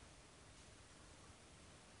witch.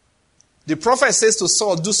 The prophet says to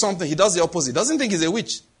Saul, do something, he does the opposite. Doesn't think he's a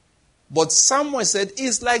witch. But Samuel said,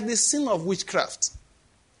 it's like the sin of witchcraft.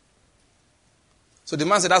 So the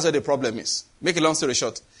man said, that's where the problem is. Make a long story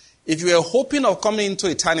short. If you are hoping of coming into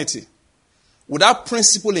eternity with that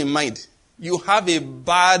principle in mind, you have a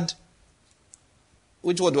bad,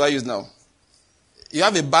 which word do I use now? You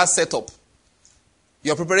have a bad setup.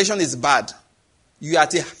 Your preparation is bad. You are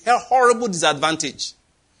at a horrible disadvantage.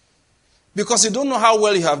 Because you don't know how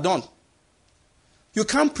well you have done. You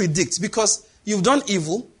can't predict because you've done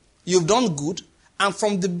evil, you've done good, and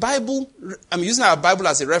from the Bible, I'm using our Bible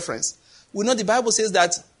as a reference, we know the Bible says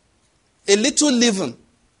that a little leaven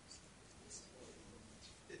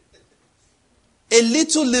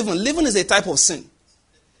leaven is a type of sin.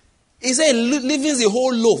 He said leaven is a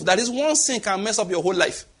whole loaf. That is, one sin can mess up your whole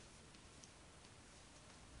life.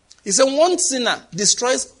 He said one sinner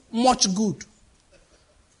destroys much good.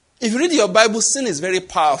 If you read your Bible, sin is very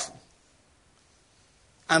powerful.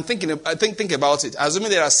 And think about it. Assuming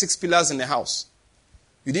there are 6 pillars in the house.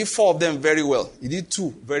 You did 4 of them very well. You did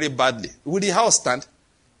 2 very badly. Will the house stand?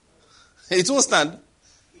 It won't stand.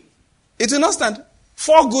 It will not stand.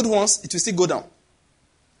 4 good ones, it will still go down.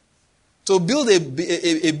 To build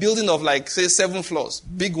a building of like, say, 7 floors,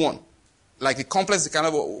 big one, like a complex kind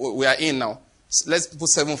of we are in now, let's put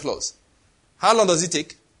 7 floors. How long does it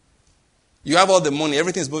take? You have all the money,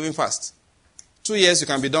 everything is moving fast. 2 years, you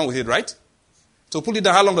can be done with it, right? To put it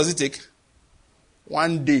down, how long does it take?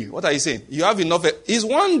 1 day. What are you saying? You have enough. It's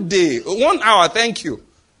 1 day, 1 hour, thank you.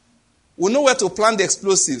 We know where to plant the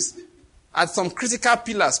explosives. At some critical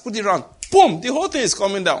pillars, put it around. Boom, the whole thing is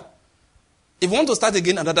coming down. If you want to start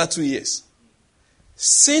again, another 2 years.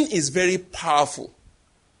 Sin is very powerful.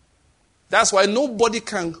 That's why nobody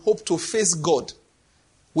can hope to face God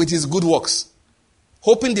with his good works,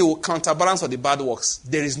 hoping they will counterbalance for the bad works.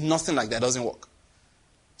 There is nothing like that. It doesn't work.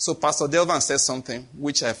 So Pastor Delvan said something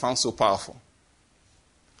which I found so powerful.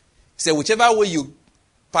 He said, whichever way you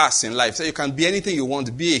pass in life, so you can be anything you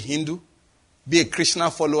want, be a Hindu, be a Krishna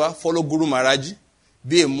follower, follow Guru Maharaji,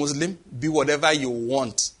 be a Muslim, be whatever you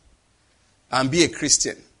want, and be a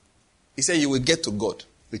Christian. He said you will get to God,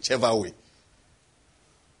 whichever way.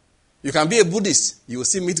 You can be a Buddhist, you will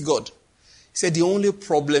still meet God. He said the only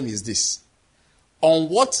problem is this. On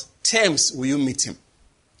what terms will you meet him?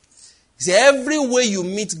 He said every way you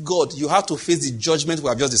meet God, you have to face the judgment we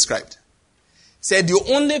have just described. He said the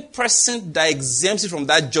only person that exempts you from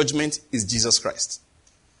that judgment is Jesus Christ.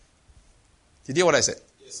 Did you hear what I said?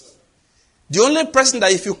 Yes, sir. The only person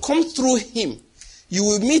that if you come through him, you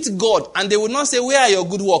will meet God and they will not say, where are your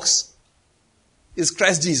good works? It's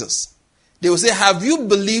Christ Jesus. They will say, have you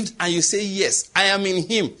believed? And you say, yes, I am in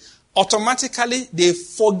him. Automatically, they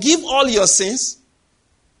forgive all your sins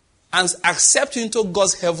and accept you into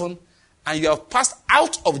God's heaven, and you have passed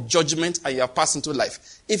out of judgment and you have passed into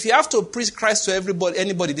life. If you have to preach Christ to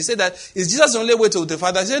anybody, they say that, is Jesus the only way to the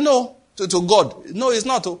Father? I say, no, to God. No, it's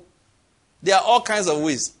not. There are all kinds of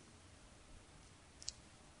ways.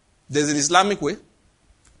 There's an Islamic way.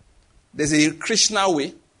 There's a Krishna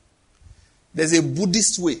way. There's a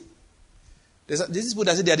Buddhist way. These people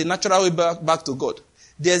that say they are the natural way back to God.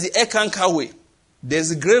 There's the Ekankar way. There's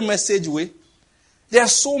the Great Message way. There are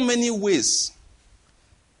so many ways.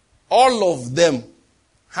 All of them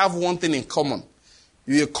have one thing in common.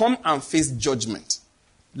 You will come and face judgment.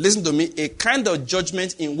 Listen to me, a kind of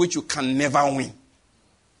judgment in which you can never win.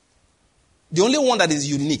 The only one that is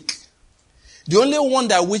unique, the only one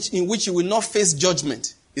in which you will not face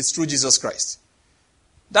judgment is through Jesus Christ.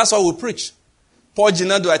 That's why we preach. Paul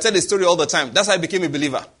Jinadu, I tell the story all the time. That's how I became a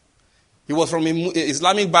believer. He was from an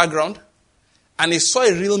Islamic background, and he saw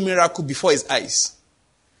a real miracle before his eyes.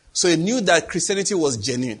 So he knew that Christianity was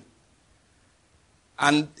genuine.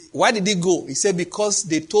 And why did he go? He said because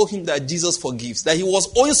they told him that Jesus forgives, that he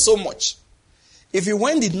was owing so much. If he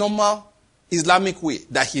went the normal Islamic way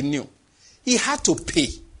that he knew, he had to pay.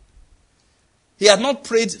 He had not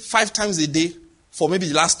prayed 5 times a day for maybe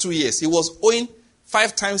the last 2 years. He was owing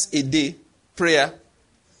 5 times a day prayer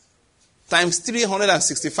times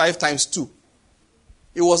 365 times 2.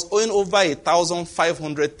 He was owing over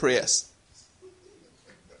 1,500 prayers.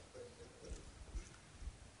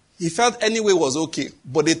 He felt anyway was okay,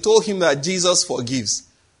 but they told him that Jesus forgives.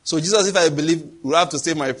 So Jesus, if I believe, will have to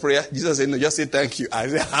say my prayer. Jesus said, no, just say thank you. I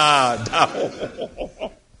said,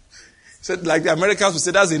 that. So like the Americans would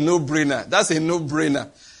say, that's a no-brainer. That's a no-brainer.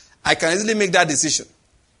 I can easily make that decision.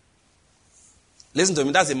 Listen to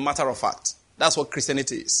me, that's a matter of fact. That's what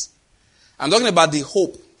Christianity is. I'm talking about the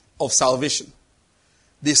hope of salvation.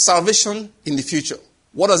 The salvation in the future.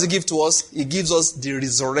 What does it give to us? It gives us the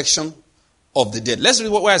resurrection of the dead. Let's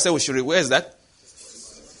read where I said we should read. Where is that?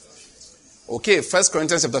 Okay, 1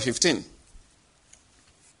 Corinthians chapter 15.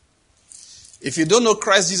 If you don't know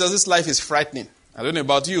Christ Jesus, this life is frightening. I don't know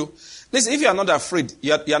about you. Listen, if you are not afraid,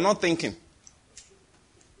 you are not thinking.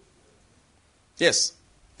 Yes,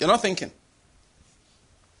 you're not thinking.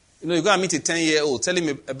 You go and meet a 10-year-old, tell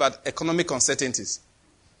him about economic uncertainties.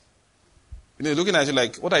 Looking at you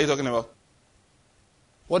like, what are you talking about?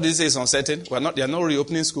 What did he say is uncertain? They are not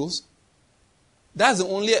reopening schools. That's the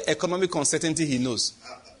only economic uncertainty he knows.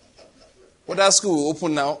 Whether school will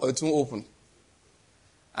open now or it won't open.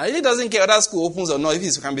 And he doesn't care whether school opens or not, if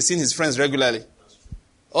he can be seeing his friends regularly.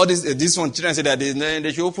 All this one, children say that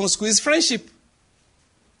they should open school. It's friendship.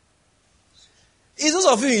 It's those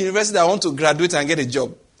of you in university that want to graduate and get a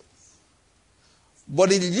job. But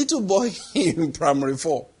the little boy in primary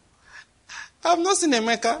 4, I have not seen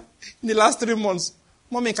Emeka in the last 3 months.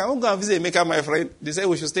 Mommy, can we go and visit Emeka, my friend? They say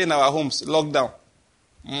we should stay in our homes, lockdown.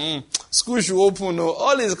 School should open. No.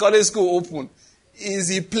 All his college school open.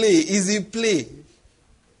 Easy play. Easy,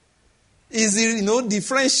 the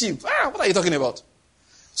friendship. What are you talking about?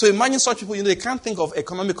 So imagine such people, they can't think of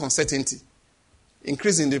economic uncertainty.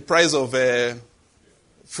 Increasing the price of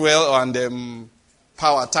fuel and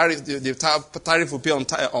power. The tariff will pay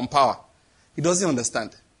on power. He doesn't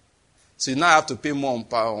understand. So you now have to pay more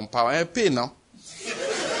on power. Pay now.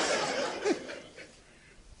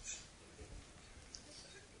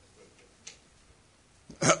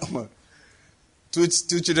 Two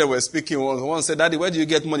children were speaking. One said, Daddy, where do you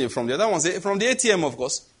get money from? The other one said, from the ATM, of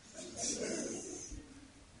course.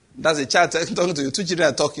 That's a child talking to you. 2 children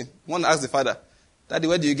are talking. One asked the father, Daddy,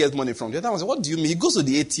 where do you get money from? The other one said, what do you mean? He goes to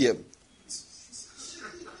the ATM.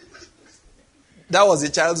 That was the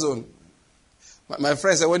child's own. My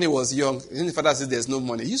friend said when he was young, his father said there's no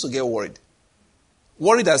money. He used to get worried.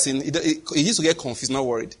 Worried as in, he used to get confused, not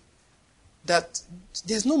worried. That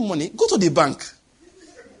there's no money. Go to the bank.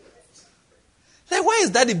 Like, why is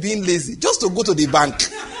daddy being lazy? Just to go to the bank.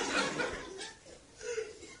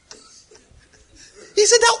 He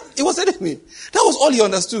said that, he was telling me, that was all he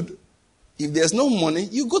understood. If there's no money,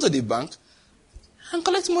 you go to the bank and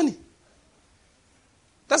collect money.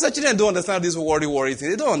 That's why children don't understand this worry thing.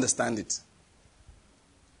 They don't understand it.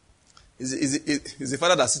 Is the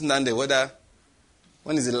father that's sitting down there,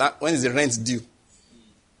 when is the rent due?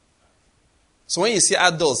 So when you see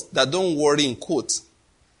adults that don't worry, in quotes,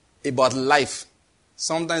 about life,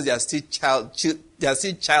 sometimes they are still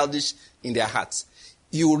childish in their hearts.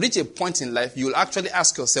 You will reach a point in life, you will actually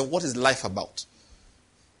ask yourself, what is life about?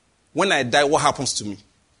 When I die, what happens to me?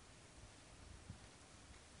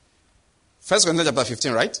 1 Corinthians chapter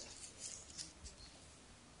 15, right?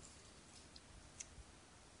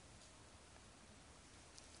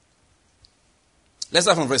 Let's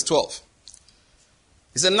start from verse 12.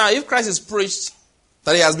 He said, now if Christ is preached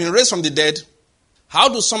that he has been raised from the dead, how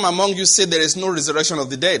do some among you say there is no resurrection of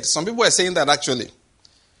the dead? Some people are saying that actually.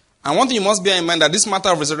 And one thing you must bear in mind, that this matter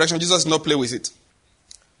of resurrection, Jesus did not play with it.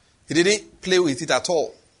 He didn't play with it at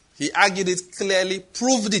all. He argued it clearly,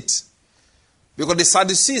 proved it. Because the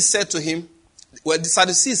Sadducees said to him, the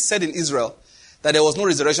Sadducees said in Israel that there was no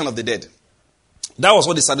resurrection of the dead. That was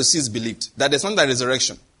what the Sadducees believed, that there's not that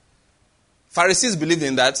resurrection. Pharisees believed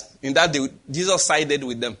in that. Jesus sided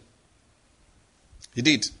with them. He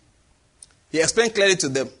did. He explained clearly to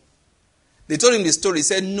them. They told him the story. He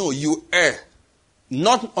said, no, you err,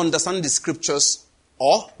 not understanding the scriptures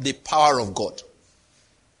or the power of God.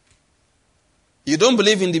 You don't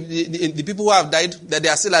believe in the people who have died, that they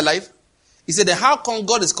are still alive? He said, how come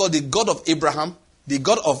God is called the God of Abraham, the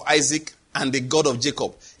God of Isaac, and the God of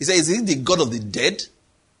Jacob? He said, is he the God of the dead?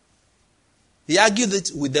 He argued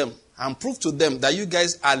it with them and proved to them that you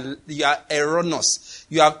guys are erroneous.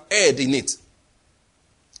 You have erred in it.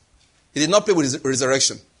 He did not play with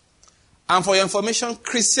resurrection. And for your information,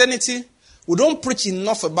 Christianity, we don't preach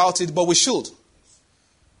enough about it, but we should.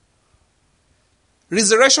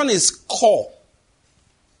 Resurrection is core.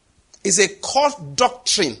 It's a core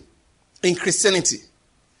doctrine in Christianity.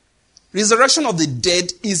 Resurrection of the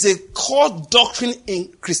dead is a core doctrine in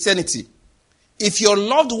Christianity. If your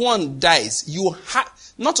loved one dies,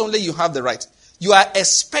 not only you have the right, you are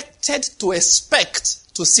expected to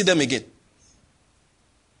see them again.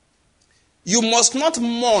 You must not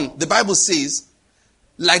mourn, the Bible says,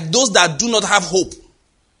 like those that do not have hope.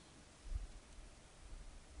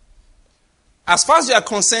 As far as you are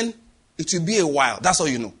concerned, it will be a while. That's all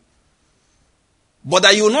you know. But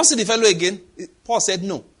that you will not see the fellow again, Paul said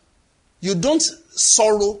no. You don't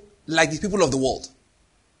sorrow like the people of the world.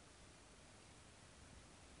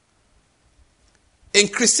 In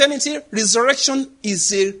Christianity, resurrection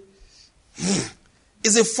is a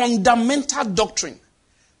fundamental doctrine.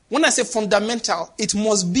 When I say fundamental, it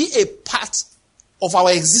must be a part of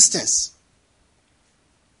our existence.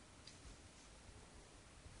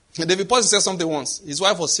 David Paul said something once. His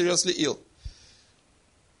wife was seriously ill.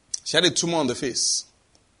 She had a tumor on the face.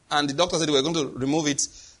 And the doctor said they were going to remove it.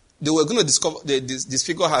 They were going to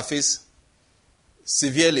disfigure her face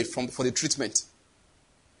severely for the treatment.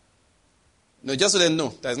 No, just so they know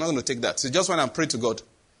that it's not going to take that. So just went and prayed to God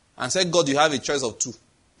and said, God, you have a choice of two.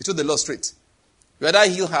 He told the Lord straight. You either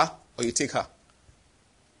heal her or you take her.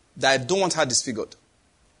 That I don't want her disfigured.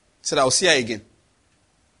 He said, I will see her again.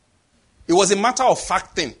 It was a matter of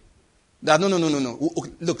fact thing. That no.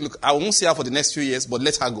 Look, I won't see her for the next few years, but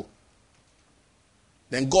let her go.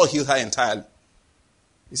 Then God healed her entirely.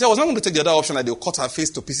 He said, I was not going to take the other option that they'll cut her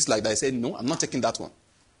face to pieces like that. He said, no, I'm not taking that one.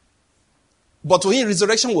 But to him,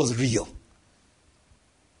 resurrection was real.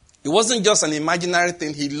 It wasn't just an imaginary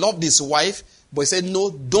thing. He loved his wife, but he said,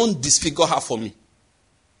 no, don't disfigure her for me.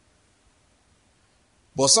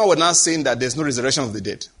 But some were now saying that there's no resurrection of the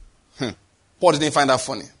dead. Paul didn't find that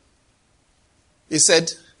funny. He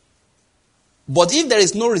said, but if there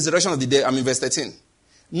is no resurrection of the dead, I'm in verse 13.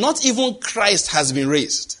 Not even Christ has been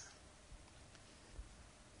raised.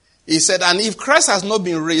 He said, and if Christ has not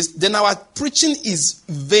been raised, then our preaching is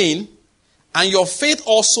vain, and your faith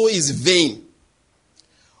also is vain.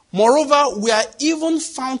 Moreover, we are even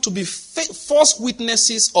found to be false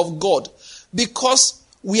witnesses of God, because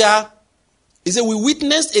we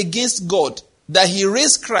witnessed against God that he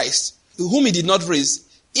raised Christ, whom he did not raise,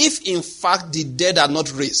 if in fact the dead are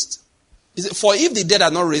not raised. For if the dead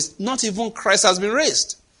are not raised, not even Christ has been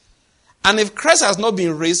raised. And if Christ has not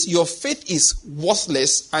been raised, your faith is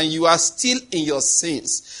worthless and you are still in your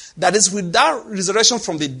sins. That is, without resurrection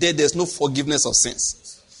from the dead, there's no forgiveness of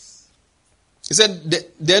sins. He said,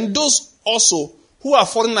 then those also who are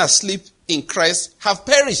fallen asleep in Christ have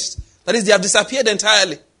perished. That is, they have disappeared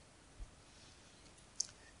entirely.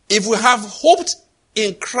 If we have hoped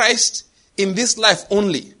in Christ in this life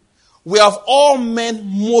only, we have all men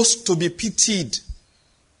most to be pitied.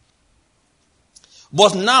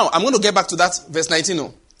 But now, I'm going to get back to that verse 19.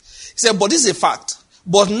 He said, but this is a fact.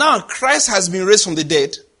 But now Christ has been raised from the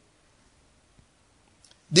dead.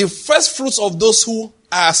 The first fruits of those who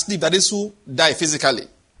are asleep, that is, who die physically.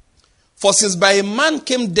 For since by a man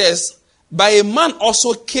came death, by a man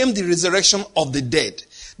also came the resurrection of the dead.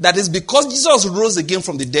 That is, because Jesus rose again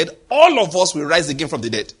from the dead, all of us will rise again from the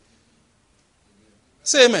dead.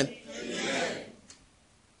 Say amen. Amen.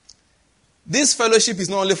 This fellowship is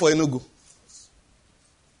not only for Enugu.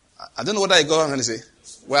 I don't know what I go on to say.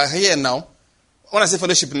 We are here now. When I say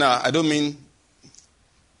fellowship now, I don't mean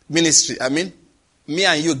ministry. I mean me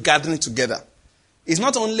and you gathering together. It's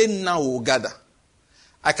not only now we will gather.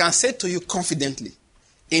 I can say to you confidently,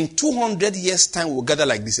 in 200 years' time, we will gather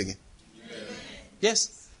like this again. Amen.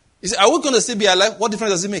 Yes. You say, are we going to still be alive? What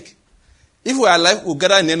difference does it make? If we are alive, we'll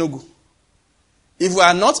gather in Enugu. If we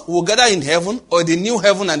are not, we'll gather in heaven or the new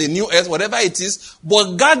heaven and the new earth, whatever it is.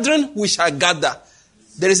 But gathering, we shall gather.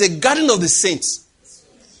 There is a gathering of the saints.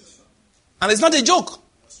 And it's not a joke.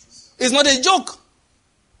 It's not a joke.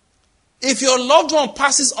 If your loved one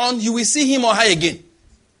passes on, you will see him or her again.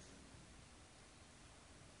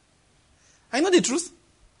 I know the truth.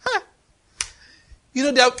 Huh. You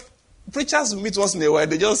know, there are preachers who meet once in a while.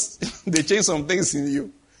 They change some things in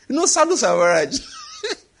you. You know, Sadhu Savaraj.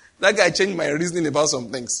 That guy changed my reasoning about some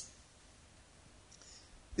things.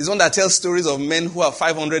 He's one that tells stories of men who are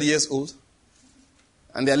 500 years old.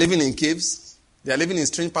 And they are living in caves. They are living in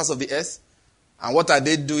strange parts of the earth. And what are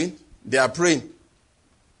they doing? They are praying.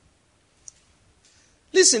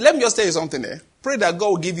 Listen, let me just tell you something there. Pray that God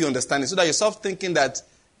will give you understanding so that you stop thinking that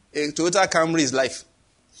a Toyota Camry is life.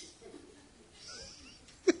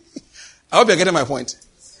 I hope you're getting my point.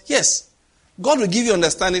 Yes. God will give you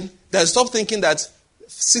understanding that you stop thinking that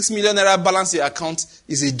 6 million naira balance in your account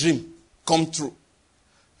is a dream come true.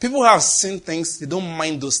 People who have seen things, they don't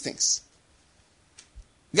mind those things.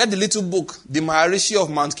 Get the little book, The Maharishi of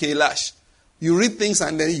Mount Kailash. You read things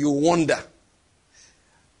and then you wonder.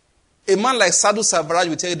 A man like Sadhu Savaraj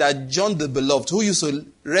will tell you that John the Beloved, who used to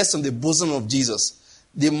rest on the bosom of Jesus,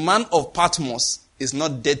 the man of Patmos, is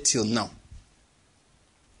not dead till now.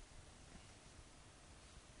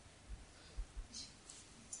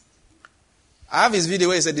 I have his video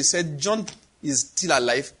where he said, John is still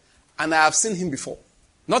alive and I have seen him before.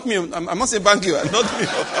 Not me, I must say thank you, not me.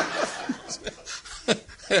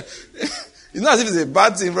 It's not as if it's a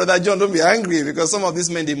bad thing, Brother John, don't be angry, because some of these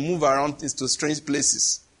men, they move around into strange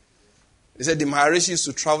places. He said the Maharishi used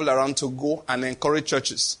to travel around to go and encourage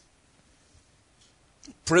churches.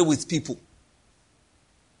 Pray with people.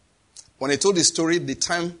 When I told the story, the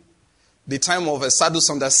time of Sadhu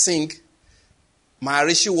Sundar Singh,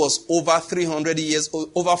 Maharishi was over 300 years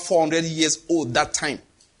old, over 400 years old that time.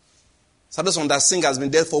 Sadhu Sundar Singh has been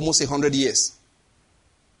dead for almost 100 years.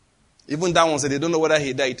 Even that one said they don't know whether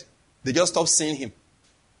he died. They just stopped seeing him.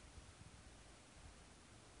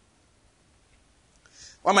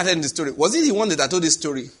 Why am I telling this story? Was it the one that I told this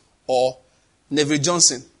story? Or Neville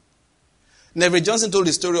Johnson? Neville Johnson told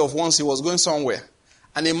the story of once he was going somewhere.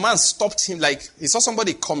 And a man stopped him, like he saw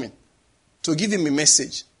somebody coming to give him a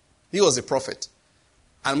message. He was a prophet.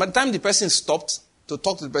 And by the time the person stopped to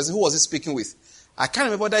talk to the person, who was he speaking with? I can't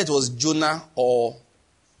remember whether it was Jonah or...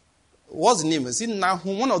 What's the name? Is it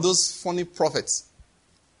Nahum? One of those funny prophets.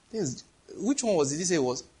 Which one was it? Did he say it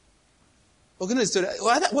was? Okay, no, the story.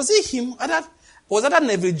 Was it him? Was that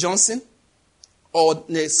Neville Johnson? Or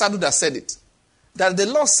Sadhu that said it? That the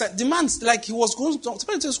Lord said, the man, like he was going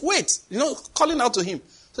to just wait, calling out to him.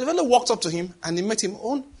 So the fellow walked up to him and he met him,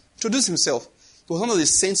 introduced himself. He was one of the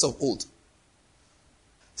saints of old.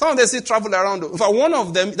 Some of them still travel around. In fact, one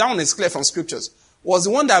of them, that one is clear from scriptures, was the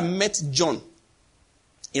one that met John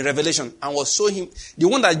in Revelation and was showing him, the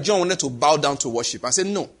one that John wanted to bow down to worship. And said,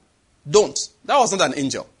 no, don't. That was not an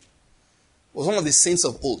angel. It was one of the saints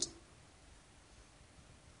of old.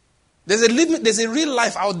 There's a real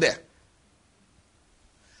life out there.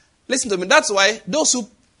 Listen to me. That's why those who,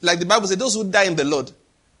 like the Bible says, those who die in the Lord,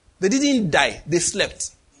 they didn't die. They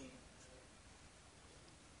slept.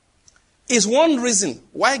 It's one reason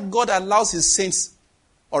why God allows his saints,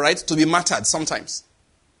 to be martyred sometimes.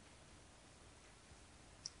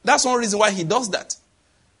 That's one reason why he does that.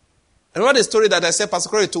 I remember the story that I said Pastor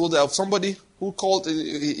Corey told of somebody who called,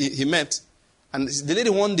 he met. And the lady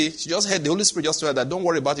one day, she just heard the Holy Spirit just told her that, don't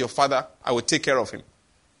worry about your father, I will take care of him.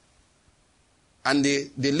 And they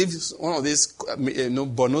live one of these,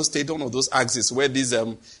 Borno State, one of those axes where these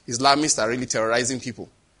Islamists are really terrorizing people.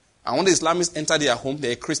 And when the Islamists entered their home,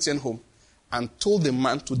 their Christian home, and told the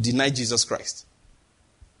man to deny Jesus Christ.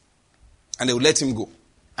 And they would let him go.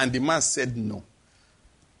 And the man said, no,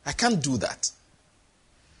 I can't do that.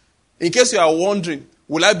 In case you are wondering,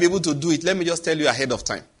 will I be able to do it? Let me just tell you ahead of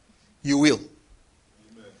time. You will.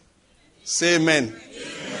 Amen. Say amen.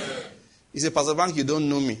 Amen. You say, Pastor Bank, you don't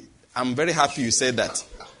know me. I'm very happy you said that.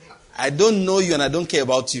 I don't know you and I don't care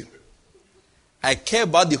about you. I care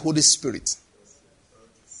about the Holy Spirit.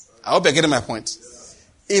 I hope you're getting my point.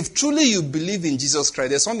 If truly you believe in Jesus Christ,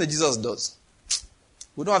 there's something Jesus does.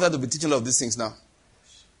 We don't have to be teaching of these things now.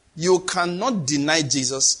 You cannot deny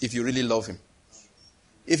Jesus if you really love him.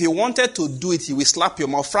 If he wanted to do it, he will slap your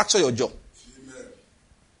mouth, fracture your jaw. Amen.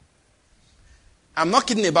 I'm not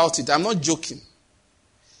kidding about it. I'm not joking.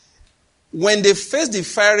 When they faced the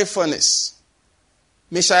fiery furnace,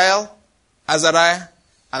 Mishael, Azariah,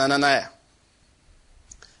 and Ananiah,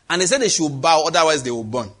 and they said they should bow, otherwise they will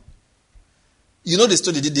burn. You know the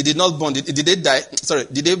story. They did not burn. Did they die? Sorry,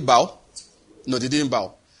 did they bow? No, they didn't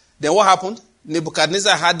bow. Then what happened?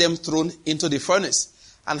 Nebuchadnezzar had them thrown into the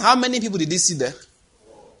furnace. And how many people did he see there?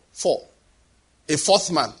 4. A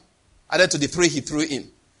 4th man added to the 3 he threw in.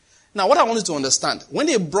 Now, what I want you to understand, when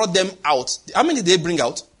they brought them out, how many did they bring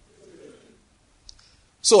out?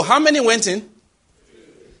 So, how many went in?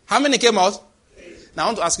 How many came out? Now, I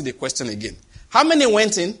want to ask you the question again. How many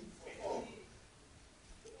went in?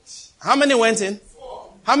 How many went in?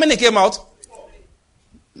 How many came out?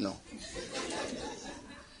 No.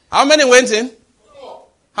 How many went in?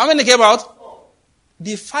 How many came out?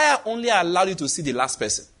 The fire only allowed you to see the last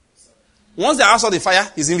person. Once they out of the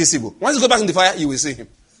fire, he's invisible. Once you go back in the fire, you will see him.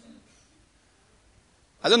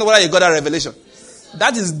 I don't know whether you got that revelation.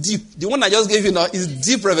 That is deep. The one I just gave you now is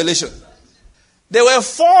deep revelation. There were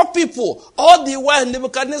 4 people. All the while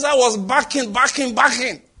Nebuchadnezzar was backing.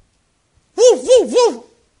 Woo, woo, woo.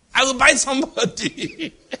 I will bite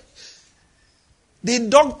somebody. The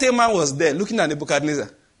dog tamer was there looking at Nebuchadnezzar.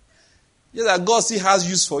 Just that God still has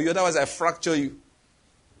use for you, otherwise I fracture you.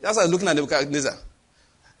 That's why I was looking at Nebuchadnezzar.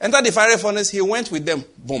 Enter the fiery furnace, he went with them.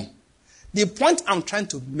 Boom. The point I'm trying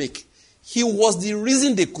to make, he was the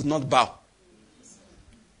reason they could not bow.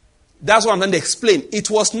 That's what I'm trying to explain. It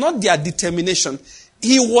was not their determination.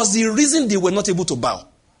 He was the reason they were not able to bow.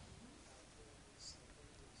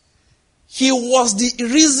 He was the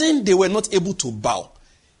reason they were not able to bow.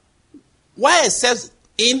 Why I said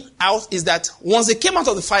in, out, is that once they came out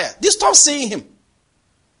of the fire, they stopped seeing him.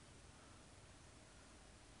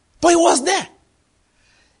 But he was there.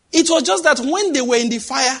 It was just that when they were in the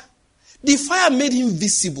fire made him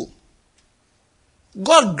visible.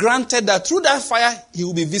 God granted that through that fire, he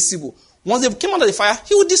will be visible. Once they came out of the fire,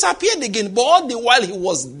 he would disappear again. But all the while he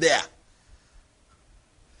was there.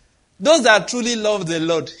 Those that truly love the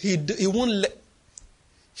Lord, he won't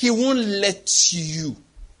let you.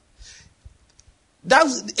 That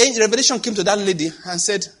revelation came to that lady and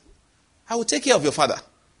said, I will take care of your father.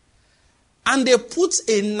 And they put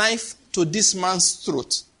a knife to this man's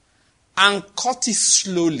throat and cut it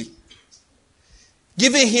slowly,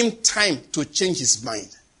 giving him time to change his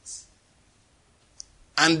mind.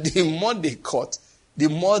 And the more they cut, the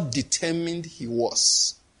more determined he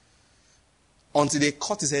was. Until they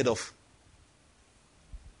cut his head off.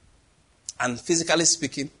 And physically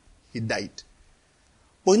speaking, he died.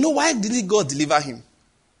 But you know why didn't God deliver him?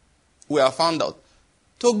 We have found out.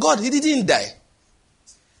 To God, he didn't die.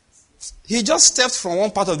 He just stepped from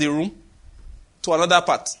one part of the room to another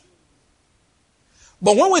part.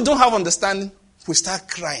 But when we don't have understanding, we start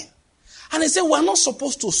crying. And they say we're not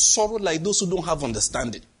supposed to sorrow like those who don't have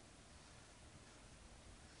understanding.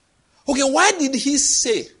 Okay, why did he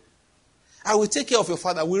say, I will take care of your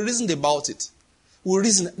father? We reasoned about it.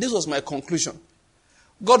 This was my conclusion.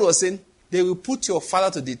 God was saying, they will put your father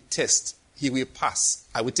to the test. He will pass.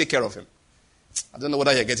 I will take care of him. I don't know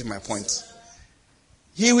whether you're getting my point.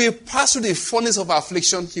 He will pass through the furnace of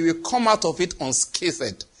affliction. He will come out of it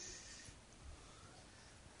unscathed.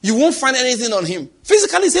 You won't find anything on him.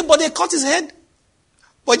 Physically, say, but they cut his head.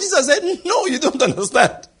 But Jesus said, no, you don't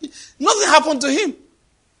understand. Nothing happened to him.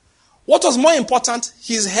 What was more important,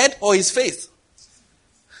 his head or his faith?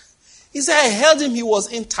 He said, I held him, he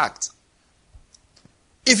was intact.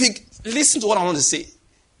 Listen to what I want to say.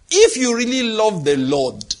 If you really love the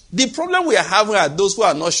Lord, the problem we are having are those who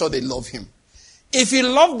are not sure they love him. If you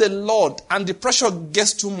love the Lord and the pressure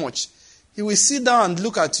gets too much, he will sit down and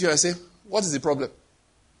look at you and say, what is the problem?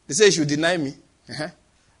 They say, you should deny me.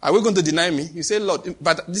 Are we going to deny me? You say, Lord,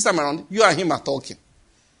 but this time around, you and him are talking.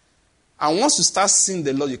 And once you start seeing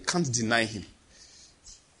the Lord, you can't deny him.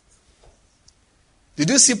 Did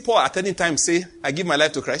you see Paul at any time say, I give my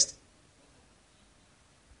life to Christ?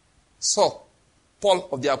 Saul, Paul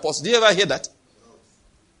of the Apostle. Do you ever hear that?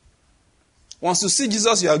 Once you see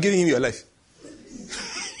Jesus, you are giving him your life.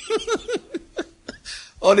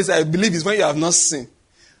 All this I believe is when you have not seen.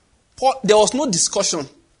 Paul, there was no discussion.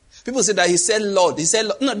 People say that he said Lord. He said,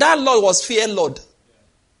 no, that Lord was fear Lord.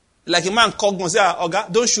 Like a man called God and say,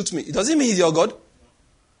 Oga, don't shoot me. It doesn't mean he's your God.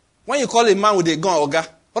 When you call a man with a gun, Oga,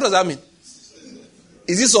 what does that mean?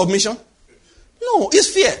 Is it submission? No, it's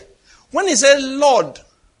fear. When he said, Lord,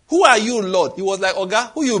 who are you, Lord? He was like,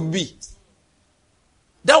 Oga, who you be?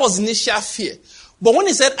 That was initial fear. But when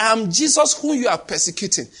he said, I am Jesus who you are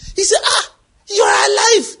persecuting, he said, you are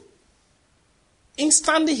alive.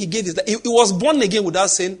 Instantly he gave his life. He was born again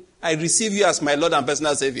without saying, I receive you as my Lord and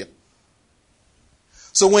personal Savior.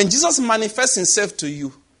 So when Jesus manifests himself to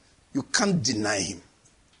you, you can't deny him.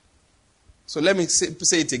 So let me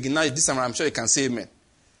say it again. Now this time I'm sure you can say amen.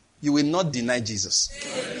 You will not deny Jesus.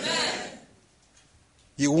 Amen.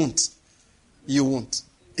 You won't. You won't.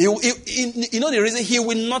 You know the reason? He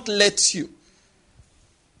will not let you.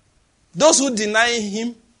 Those who deny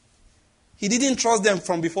him, he didn't trust them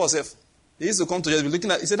from before self. He used to come to church, be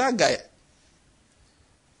looking at, he said, that guy.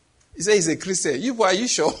 He said he's a Christian. You, are you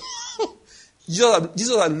sure?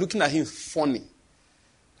 Jesus are looking at him funny.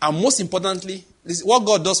 And most importantly, what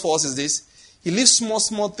God does for us is this. He leaves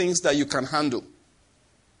small things that you can handle.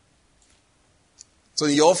 So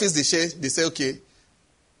in your office, they say, okay,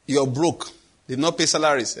 you're broke. They did not pay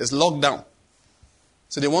salaries. It's lockdown.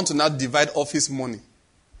 So they want to now divide office money.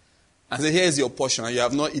 And say, here is your portion, and you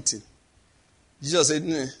have not eaten. Jesus said,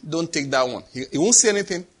 no, don't take that one. He won't say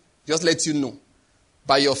anything. Just let you know.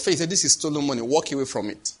 By your faith, this is stolen money. Walk away from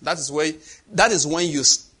it. That is when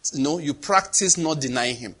you practice not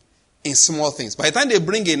denying him in small things. By the time they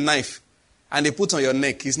bring a knife and they put on your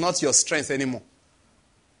neck, it's not your strength anymore.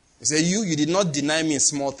 They say, you did not deny me in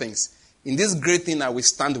small things. In this great thing, I will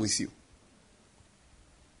stand with you.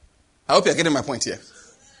 I hope you're getting my point here.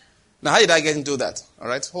 Now, how did I get into that? All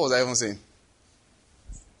right? What was I even saying?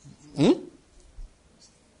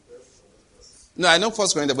 No, I know 1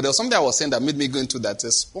 Corinthians, but there was something I was saying that made me go into that.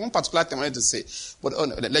 There's one particular thing I wanted to say. But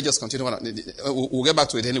no, let's just continue. We'll get back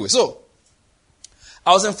to it anyway. So,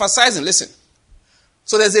 I was emphasizing, listen.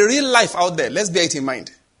 So there's a real life out there. Let's bear it in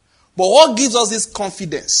mind. But what gives us this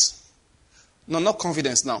confidence? No, not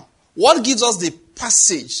confidence now. What gives us the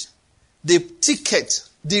passage, the ticket,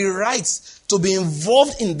 the right to be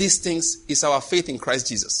involved in these things is our faith in Christ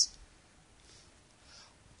Jesus.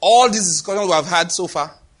 All these discussions we have had so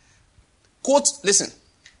far, quote, listen.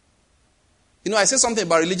 I said something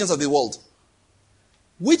about religions of the world.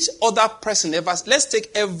 Which other person ever, let's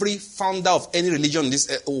take every founder of any religion in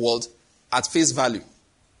this world at face value.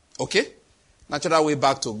 Okay? Natural way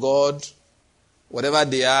back to God, whatever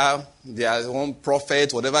they are, their own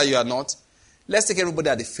prophet, whatever you are not. Let's take everybody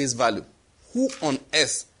at the face value. Who on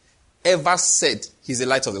earth ever said he's the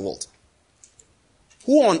light of the world?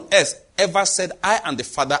 Who on earth ever said, I and the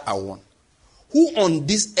Father are one? Who on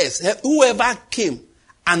this earth, whoever came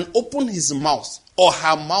and opened his mouth or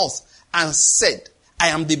her mouth and said, I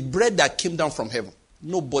am the bread that came down from heaven?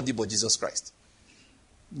 Nobody but Jesus Christ.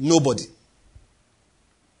 Nobody.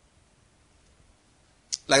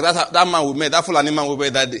 Like that man we met, that Fulani man we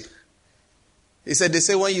met that day. He said, they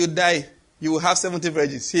say when you die, you will have 70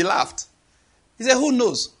 virgins. He laughed. He said, who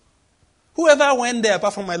knows? Whoever went there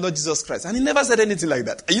apart from my Lord Jesus Christ. And he never said anything like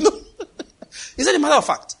that. He said a matter of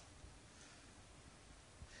fact.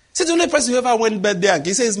 He said the only person who ever went back there,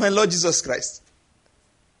 he said, it's my Lord Jesus Christ.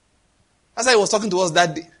 That's how he was talking to us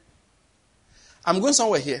that day. I'm going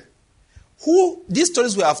somewhere here. These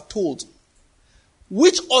stories we have told,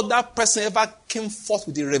 which other person ever came forth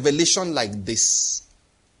with a revelation like this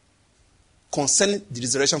concerning the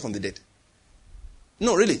resurrection from the dead?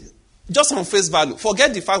 No, really. Just on face value.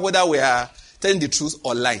 Forget the fact whether we are telling the truth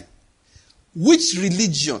or lying. Which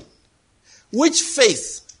religion, which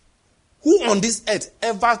faith, who on this earth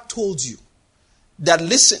ever told you that,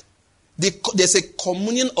 listen, there's a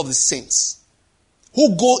communion of the saints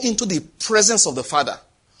who go into the presence of the Father,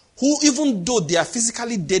 who even though they are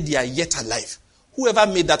physically dead, they are yet alive? Whoever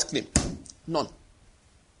made that claim? None.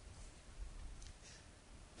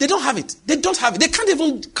 They don't have it. They don't have it. They can't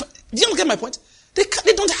even... Do you get my point? They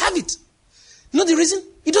don't have it. You know the reason?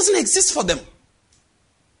 It doesn't exist for them.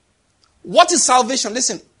 What is salvation?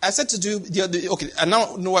 Listen, I said to you, okay, and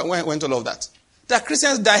now know why I went all of that. That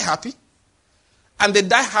Christians die happy. And they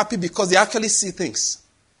die happy because they actually see things.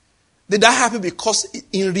 They die happy because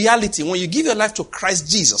in reality, when you give your life to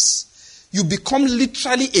Christ Jesus, you become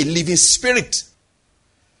literally a living spirit.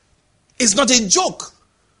 It's not a joke.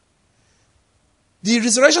 The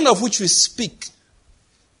resurrection of which we speak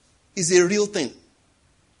is a real thing.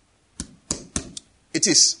 It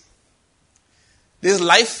is. This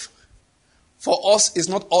life for us is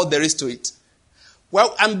not all there is to it.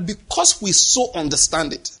 Well, and because we so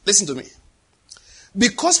understand it, listen to me.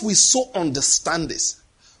 Because we so understand this,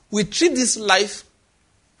 we treat this life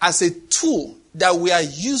as a tool that we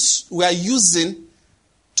are using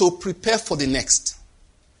to prepare for the next.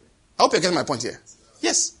 I hope you're getting my point here.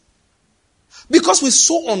 Yes. Because we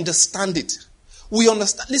so understand it. We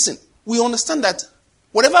understand that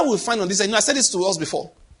whatever we find on this, I said this to us before.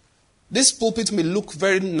 This pulpit may look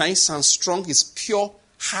very nice and strong. It's pure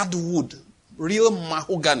hardwood, real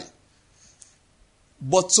mahogany.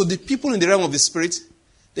 But to the people in the realm of the spirit,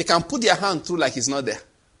 they can put their hand through like it's not there.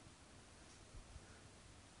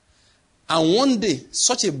 And one day,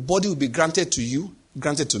 such a body will be granted to you,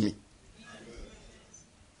 granted to me.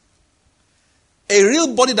 A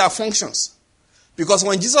real body that functions. Because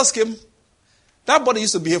when Jesus came, that body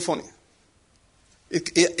used to behave funny.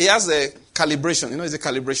 It has a calibration. You know, it's a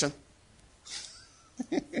calibration.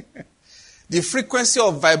 The frequency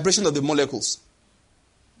of vibration of the molecules.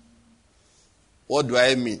 What do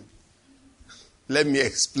I mean? Let me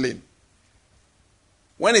explain.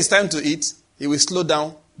 When it's time to eat, he will slow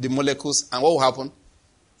down the molecules, and what will happen?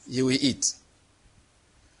 He will eat.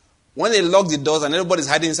 When they lock the doors and everybody's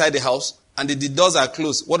hiding inside the house, and the doors are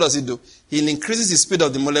closed, what does he do? He increases the speed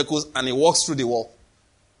of the molecules and he walks through the wall.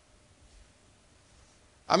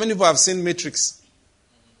 How many people have seen Matrix?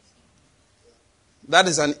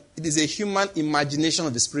 It is a human imagination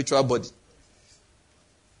of the spiritual body.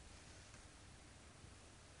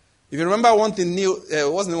 If you remember one thing,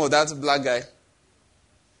 what's the name of that black guy?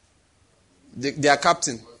 Their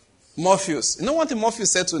captain, Morpheus. You know one thing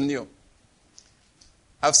Morpheus said to Neo?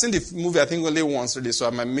 I've seen the movie, I think, only once really, so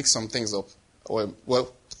I might mix some things up.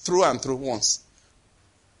 Well, through and through once.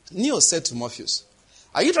 Neo said to Morpheus,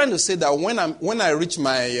 are you trying to say that when I reach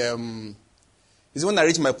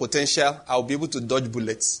my potential, I'll be able to dodge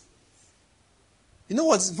bullets? You know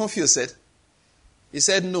what Morpheus said? He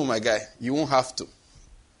said, no, my guy, you won't have to.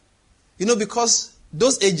 You know, because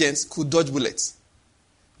those agents could dodge bullets.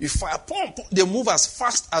 You fire, pom, pom, they move as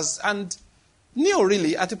fast as, and Neo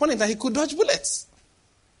really, at the point in time, he could dodge bullets.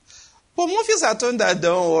 But Morpheus had told him that,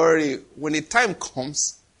 don't worry, when the time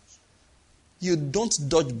comes, you don't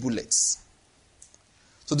dodge bullets.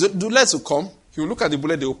 So the bullets will come, he will look at the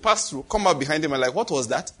bullet, they will pass through, come out behind him and like, what was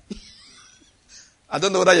that? I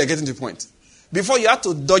don't know whether you're getting the point. Before you had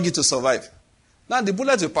to dodge it to survive. Now the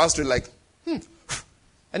bullet will pass through like,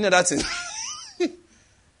 any other thing.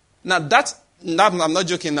 Now that, I'm not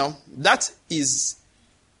joking now, that is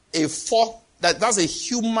that's a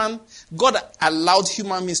human, God allowed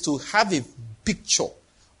human beings to have a picture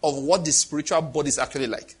of what the spiritual body is actually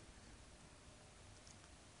like.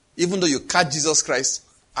 Even though you catch Jesus Christ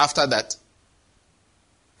after that,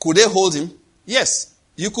 could they hold him? Yes,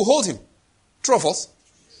 you could hold him. True of us.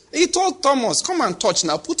 He told Thomas, come and touch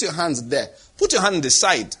now, put your hands there. Put your hand on the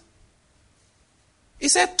side. He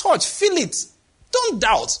said, touch, feel it. Don't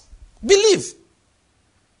doubt. Believe.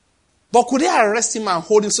 But could they arrest him and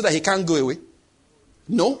hold him so that he can't go away?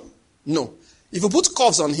 No. If you put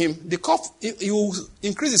cuffs on him, the cuff, you will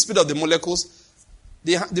increase the speed of the molecules.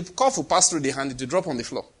 The cuff will pass through the hand, it will drop on the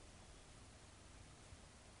floor.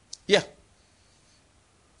 Yeah.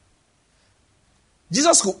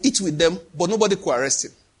 Jesus could eat with them, but nobody could arrest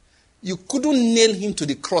him. You couldn't nail him to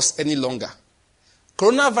the cross any longer.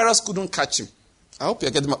 Coronavirus couldn't catch him. I hope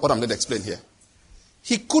you're getting what I'm going to explain here.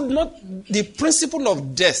 He could not, the principle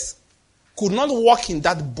of death could not work in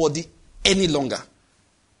that body any longer.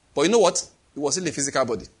 But you know what? It was in the physical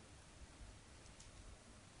body.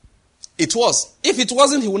 It was. If it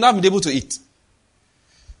wasn't, he would not have been able to eat.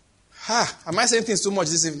 Am I saying things too much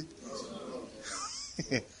this evening?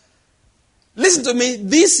 Listen to me.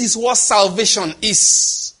 This is what salvation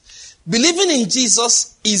is. Believing in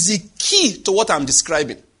Jesus is the key to what I'm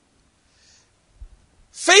describing.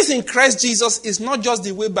 Faith in Christ Jesus is not just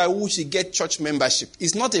the way by which you get church membership.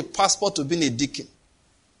 It's not a passport to being a deacon.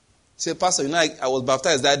 Say, Pastor, you know, I was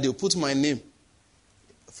baptized that day. Put my name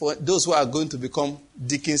for those who are going to become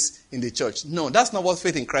deacons in the church. No, that's not what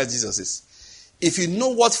faith in Christ Jesus is. If you know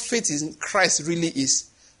what faith in Christ really is,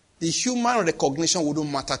 the human recognition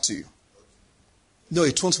wouldn't matter to you. No,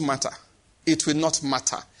 it won't matter. It will not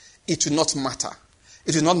matter. It will not matter.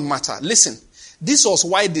 It will not matter. Listen, this was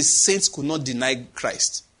why the saints could not deny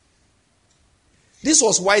Christ. This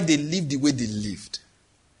was why they lived the way they lived.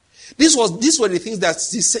 These were the things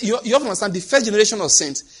that you have to understand. The first generation of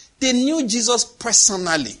saints, they knew Jesus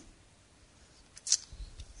personally.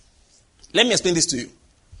 Let me explain this to you.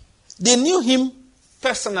 They knew him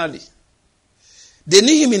personally. They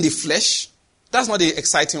knew him in the flesh. That's not the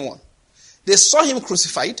exciting one. They saw him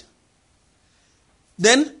crucified.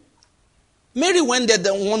 Then Mary went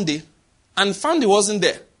there one day and found he wasn't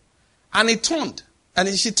there. And he turned. And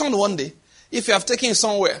she turned one day. If you have taken him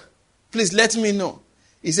somewhere, please let me know.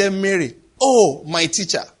 He said, Mary, oh, my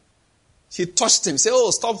teacher. She touched him. Said,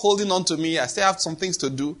 oh, stop holding on to me. I still have some things to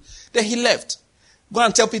do. Then he left. Go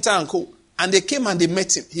and tell Peter and co. And they came and they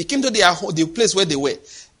met him. He came to the place where they were.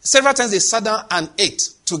 Several times they sat down and ate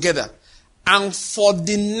together. And for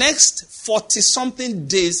the next 40-something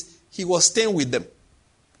days, he was staying with them.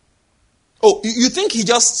 Oh, you think he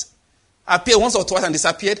just appeared once or twice and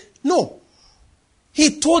disappeared? No.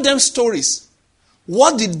 He told them stories.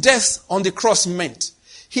 What the death on the cross meant.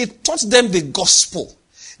 He taught them the gospel.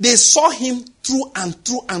 They saw him through and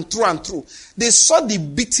through and through and through. They saw the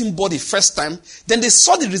beaten body first time. Then they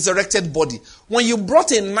saw the resurrected body. When you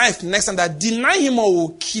brought a knife next time that deny him or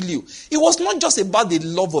will kill you, it was not just about the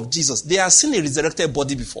love of Jesus. They have seen a resurrected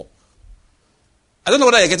body before. I don't know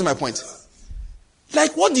whether you're getting my point.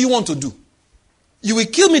 Like, what do you want to do? You will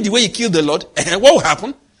kill me the way you killed the Lord. And what will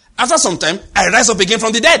happen? After some time, I rise up again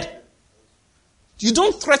from the dead. You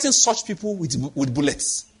don't threaten such people with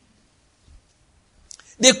bullets.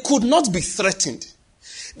 They could not be threatened.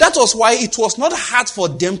 That was why it was not hard for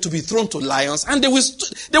them to be thrown to lions, and they will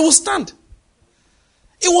stand.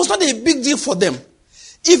 It was not a big deal for them.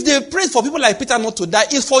 If they prayed for people like Peter not to die,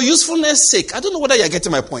 it's for usefulness sake. I don't know whether you're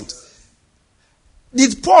getting my point.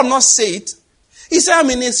 Did Paul not say it? He said,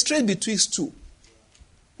 I'm in a strait betwixt two.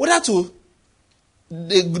 Whether to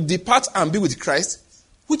depart and be with Christ,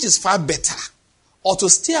 which is far better, or to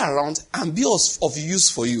stay around and be of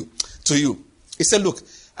use to you. He said, look,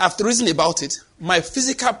 after reasoning about it, my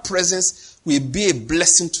physical presence will be a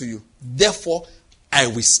blessing to you. Therefore, I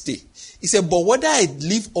will stay. He said, but whether I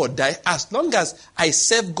live or die, as long as I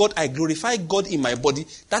serve God, I glorify God in my body,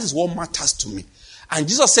 that is what matters to me. And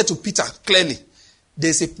Jesus said to Peter clearly,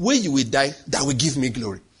 there's a way you will die that will give me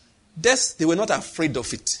glory. Death, they were not afraid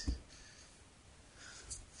of it.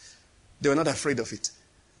 They were not afraid of it.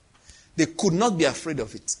 They could not be afraid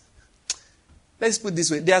of it. Let's put it this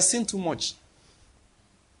way. They have seen too much.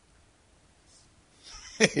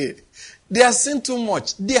 They have seen too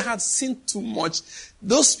much. They had seen too much.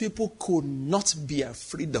 Those people could not be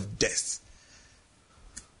afraid of death.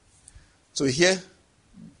 So here,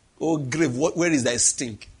 oh grave, where is thy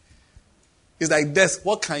stink? It's like death,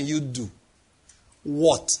 what can you do?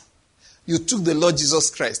 What? You took the Lord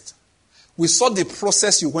Jesus Christ. We saw the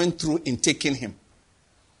process you went through in taking him.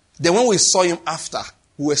 Then when we saw him after,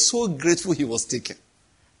 we were so grateful he was taken.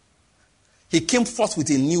 He came forth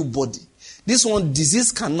with a new body. This one,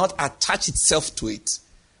 disease cannot attach itself to it.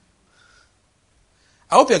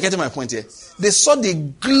 I hope you're getting my point here. They saw the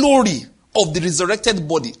glory of the resurrected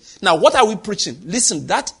body. Now, what are we preaching? Listen,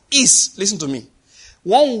 listen to me.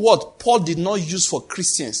 One word Paul did not use for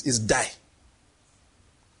Christians is die.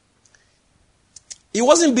 He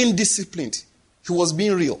wasn't being disciplined. He was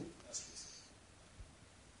being real.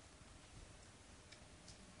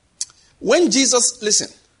 When Jesus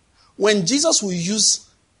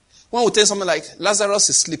will tell something like, Lazarus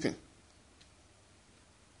is sleeping.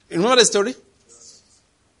 You remember the story?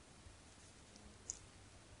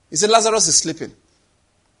 He said, Lazarus is sleeping.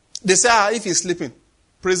 They say, if he's sleeping,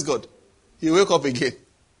 praise God, he'll wake up again.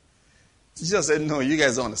 Jesus said, no, you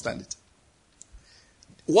guys don't understand it.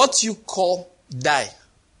 What you call die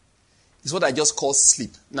is what I just call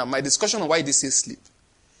sleep. Now, my discussion on why this is sleep.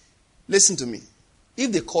 Listen to me.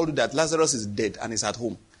 If they call you that Lazarus is dead and is at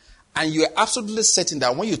home, and you are absolutely certain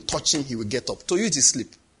that when you touch him, he will get up, to you it is sleep.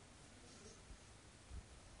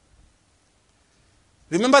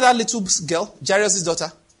 Remember that little girl, Jairus' daughter?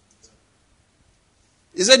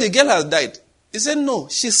 He said the girl has died. He said, no,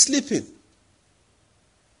 she's sleeping.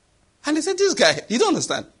 And he said, this guy, you don't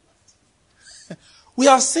understand. We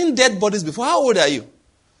have seen dead bodies before. How old are you?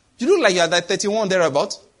 You look like you are like 31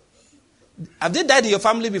 thereabout. Have they died in your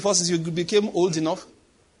family before since you became old enough?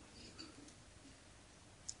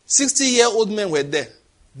 60-year-old men were there.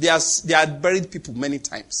 They had buried people many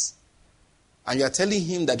times. And you are telling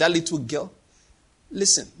him that little girl,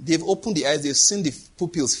 listen, they've opened the eyes, they've seen the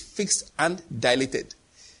pupils fixed and dilated.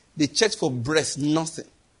 They checked for breath, nothing.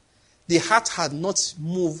 The heart had not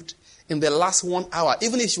moved in the last 1 hour.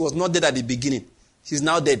 Even if she was not dead at the beginning, she's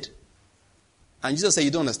now dead. And Jesus said,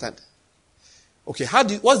 you don't understand. Okay,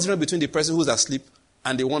 what's the difference between the person who's asleep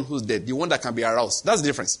and the one who's dead? The one that can be aroused. That's the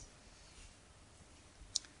difference.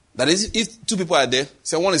 That is, if two people are there,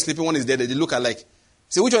 say one is sleeping, one is dead, they look alike.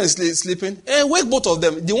 Say, which one is sleeping? Wake both of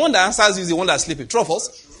them. The one that answers you is the one that's sleeping. True or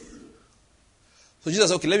false? So Jesus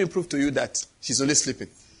said, okay, let me prove to you that she's only sleeping.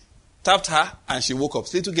 Tapped her and she woke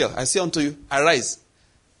up. Little girl, I say unto you, arise.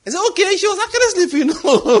 He said, okay, she was actually sleeping.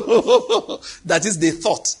 That is the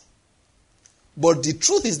thought. But the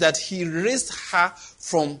truth is that he raised her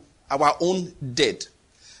from our own dead.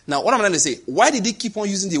 Now, what I'm going to say, why did he keep on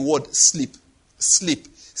using the word sleep? Sleep.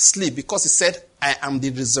 Sleep. Because he said, I am the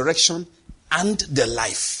resurrection and the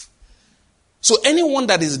life. So anyone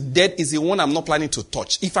that is dead is the one I'm not planning to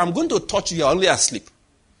touch. If I'm going to touch you, you're only asleep.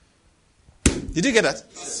 Did you get that?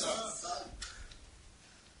 Yes, sir.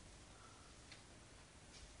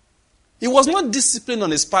 He was not disciplined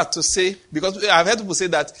on his part to say, because I've heard people say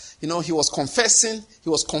that, he was confessing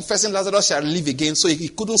Lazarus shall live again, so he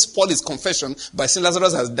couldn't spoil his confession by saying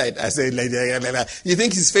Lazarus has died. I say, you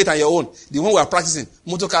think his faith and your own, the one we are practicing,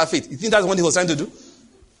 motor car faith, you think that's what he was trying to do?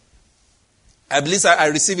 I believe I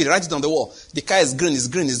receive it, write it on the wall. The car is green, it's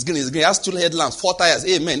green, it's green, it's green. It has 2 headlamps, 4 tires,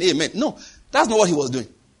 amen, amen. No, that's not what he was doing.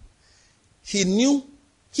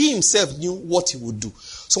 He himself knew what he would do.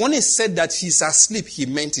 So when he said that he's asleep, he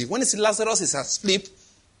meant it. When he said Lazarus is asleep,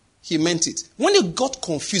 he meant it. When he got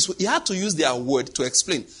confused, he had to use their word to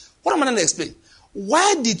explain. What am I going to explain?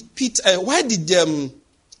 Why did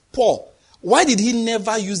Paul, why did he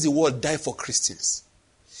never use the word die for Christians?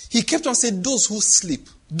 He kept on saying those who sleep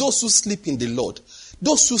in the Lord,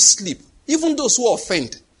 those who sleep, even those who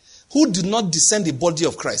offend, who do not discern the body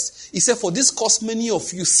of Christ. He said, for this cause many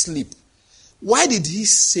of you sleep. Why did he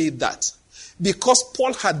say that? Because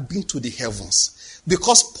Paul had been to the heavens.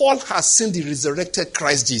 Because Paul has seen the resurrected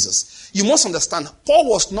Christ Jesus. You must understand, Paul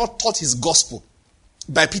was not taught his gospel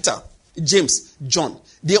by Peter, James, John.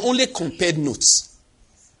 They only compared notes.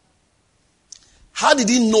 How did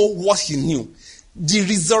he know what he knew? The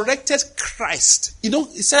resurrected Christ. He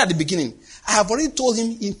said at the beginning, I have already told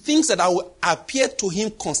him in things that I will appear to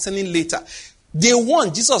him concerning later. Day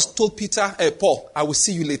one, Jesus told Paul, I will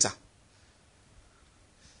see you later.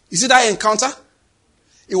 You see that encounter?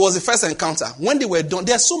 It was the first encounter. When they were done,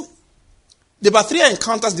 there are about 3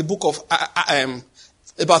 encounters in the book of,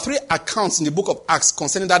 about 3 accounts in the book of Acts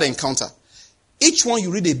concerning that encounter. Each one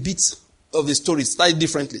you read a bit of the story slightly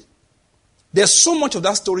differently. There's so much of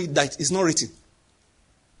that story that is not written.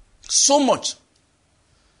 So much.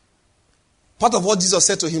 Part of what Jesus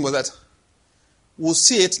said to him was that, we'll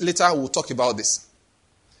see it later, we'll talk about this.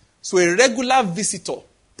 So a regular visitor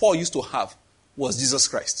Paul used to have was Jesus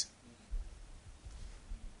Christ.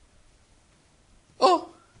 Oh,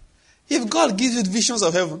 if God gives you visions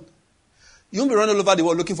of heaven, you won't be running all over the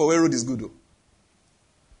world looking for where road is good. Though.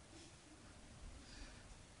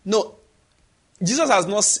 No, you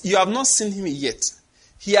have not seen him yet.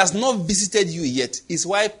 He has not visited you yet. It's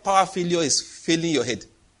why power failure is failing your head.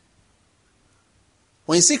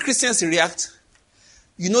 When you see Christians react,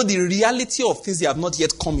 you know the reality of things they have not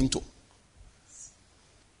yet come into.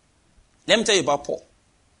 Let me tell you about Paul.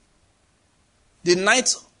 The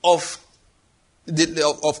night of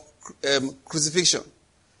crucifixion,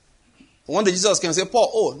 one day Jesus came and said,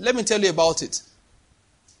 Paul, let me tell you about it.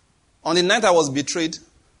 On the night I was betrayed,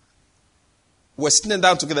 we're sitting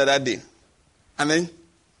down together that day. And then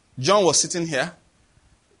John was sitting here.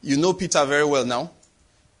 You know Peter very well now.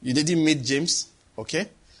 You didn't meet James. Okay?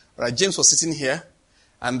 All right, James was sitting here.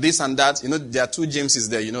 And this and that. There are 2 Jameses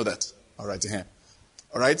there. You know that. All right, here.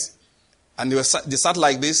 All right? And they sat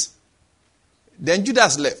like this. Then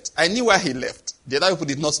Judas left. I knew why he left. The other people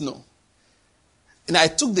did not know. And I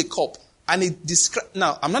took the cup. And it described.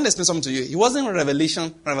 Now, I'm not explaining something to you. It wasn't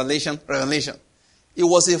revelation. It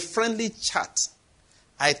was a friendly chat.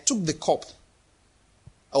 I took the cup.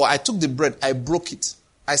 Or I took the bread. I broke it.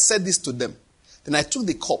 I said this to them. Then I took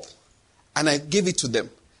the cup. And I gave it to them.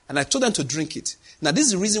 And I told them to drink it. Now, this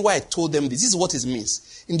is the reason why I told them this. This is what it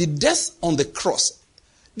means. In the death on the cross,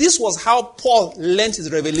 this was how Paul learned his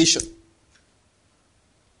revelation.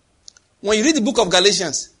 When you read the book of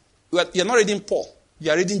Galatians, you're not reading Paul.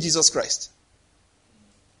 You are reading Jesus Christ.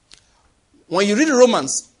 When you read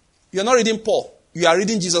Romans, you're not reading Paul. You are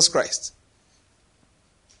reading Jesus Christ.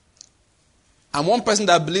 I'm one person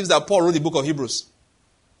that believes that Paul wrote the book of Hebrews.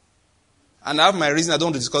 And I have my reason. I don't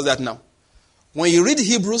want to discuss that now. When you read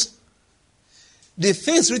Hebrews, the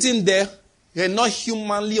things written there are not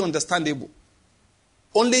humanly understandable.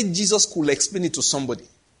 Only Jesus could explain it to somebody.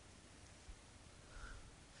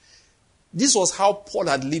 This was how Paul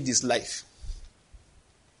had lived his life.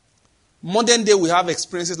 Modern day, we have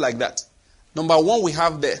experiences like that. Number one we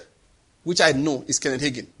have there, which I know is Kenneth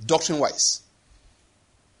Hagin, doctrine-wise.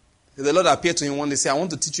 The Lord appeared to him one day and said, I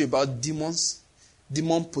want to teach you about demons,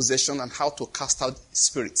 demon possession, and how to cast out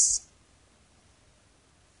spirits.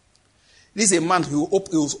 This is a man who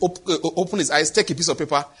will open his eyes, take a piece of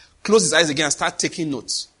paper, close his eyes again, and start taking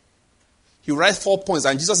notes. He writes 4 points,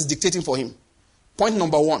 and Jesus is dictating for him. Point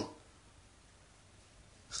number 1.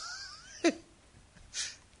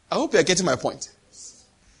 I hope you are getting my point.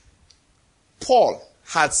 Paul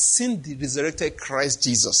had seen the resurrected Christ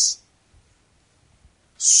Jesus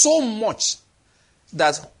so much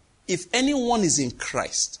that if anyone is in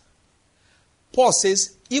Christ, Paul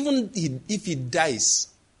says, even if he dies,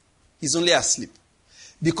 he's only asleep.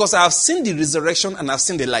 Because I have seen the resurrection and I've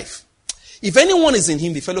seen the life. If anyone is in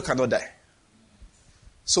him, the fellow cannot die.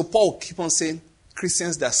 So Paul will keep on saying,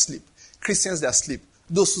 Christians that sleep, Christians that sleep,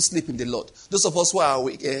 those who sleep in the Lord, those of us who are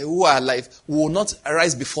awake, who are alive, will not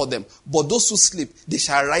arise before them. But those who sleep, they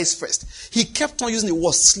shall rise first. He kept on using the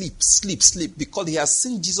word sleep, sleep, sleep, because he has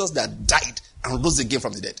seen Jesus that died and rose again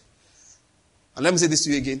from the dead. And let me say this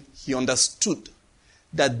to you again. He understood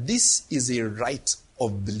that this is a right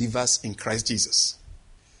of believers in Christ Jesus.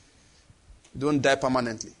 They don't die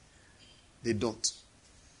permanently. They don't.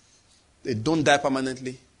 They don't die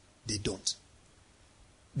permanently. They don't.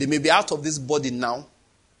 They may be out of this body now.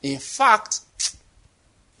 In fact,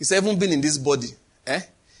 it's even been in this body.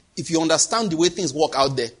 If you understand the way things work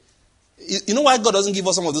out there, you know why God doesn't give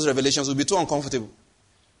us some of those revelations? We'll be too uncomfortable.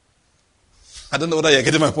 I don't know whether you're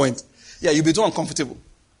getting my point. Yeah, you'll be too uncomfortable.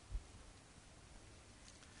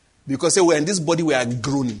 Because say we're in this body, we are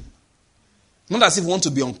groaning. Not as if we want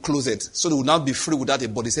to be unclothed, so they will not be free without a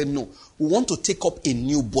body. He said, no, we want to take up a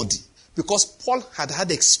new body. Because Paul had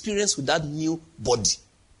experience with that new body.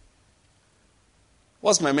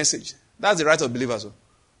 What's my message? That's the right of believers.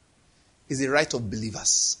 It's the right of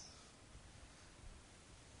believers.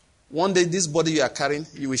 One day, this body you are carrying,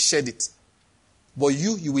 you will shed it. But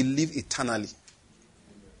you will live eternally.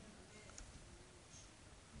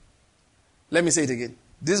 Let me say it again.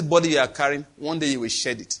 This body you are carrying, one day you will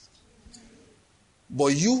shed it.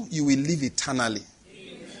 But you will live eternally.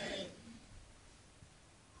 Amen.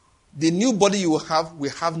 The new body you will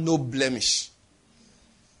have no blemish.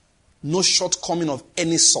 No shortcoming of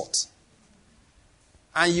any sort.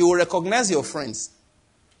 And you will recognize your friends.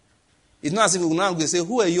 It's not as if we will now say,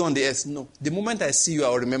 who are you on the earth? No. The moment I see you, I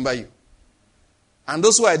will remember you. And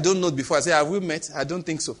those who I don't know before, I say, have we met? I don't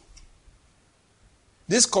think so.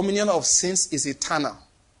 This communion of saints is eternal.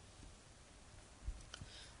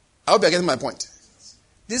 I hope you're getting my point.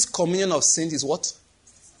 This communion of saints is what?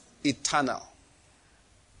 Eternal.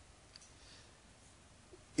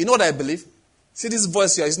 You know what I believe? See this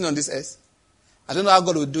voice you are using on this earth? I don't know how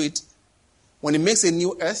God will do it. When He makes a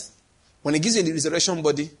new earth, when He gives you a resurrection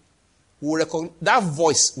body, that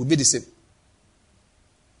voice will be the same.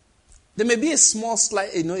 There may be a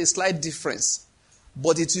slight difference,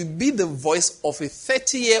 but it will be the voice of a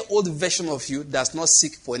 30-year-old version of you that's not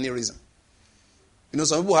sick for any reason. You know,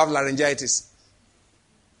 some people have laryngitis.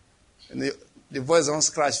 And the voice don't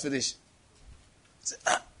scratch, finish. Say,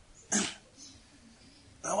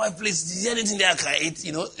 my wife, please, is there anything there I can eat?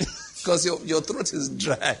 You know, because your throat is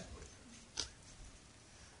dry.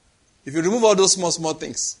 If you remove all those small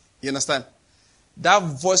things, you understand? That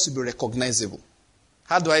voice will be recognizable.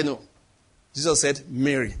 How do I know? Jesus said,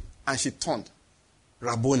 Mary, and she turned.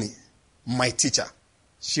 Rabboni, my teacher.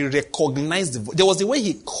 She recognized the voice. There was the way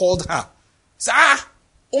He called her. He said,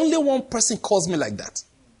 only one person calls me like that.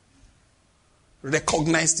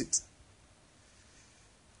 Recognized it.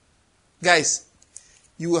 Guys,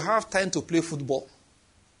 you will have time to play football.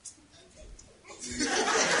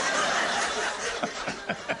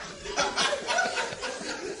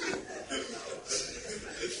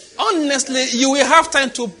 Honestly, you will have time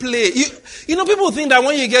to play. You know, people think that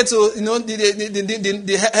when you get to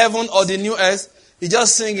the heaven or the new earth, you're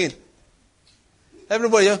just singing.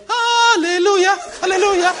 Everybody, hallelujah,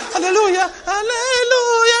 hallelujah, hallelujah,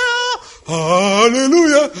 hallelujah,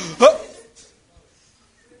 hallelujah.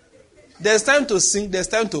 There's time to sing, there's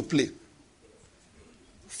time to play.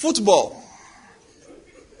 Football.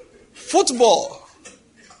 Those of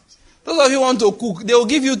you who want to cook, they will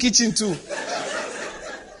give you kitchen too.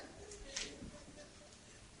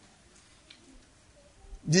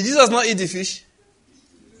 Did Jesus not eat the fish?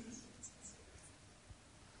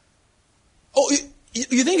 Oh,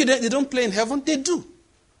 you think they don't play in heaven? They do.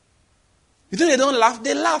 You think they don't laugh?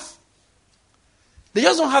 They laugh. They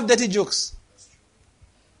just don't have dirty jokes.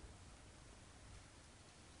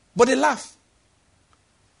 But they laugh.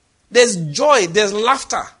 There's joy. There's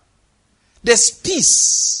laughter. There's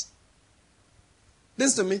peace.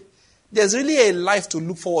 Listen to me. There's really a life to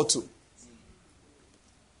look forward to.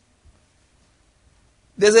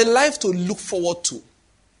 There's a life to look forward to.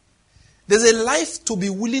 There's a life to be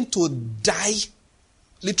willing to die,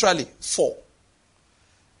 literally, for.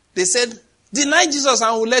 They said, deny Jesus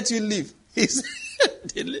and we'll let you live. He said,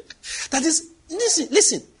 that is,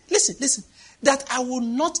 listen. That I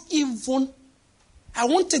won't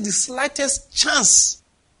take the slightest chance.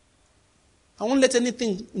 I won't let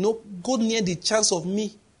anything, go near the chance of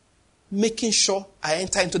me making sure I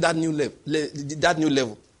enter into that new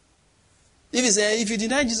level. If you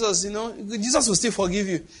deny Jesus, Jesus will still forgive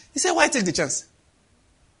you. He said, why take the chance?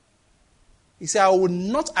 He said, I will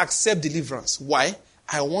not accept deliverance. Why?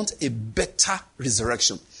 I want a better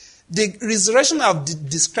resurrection. The resurrection I've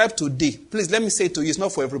described today, please let me say it to you, it's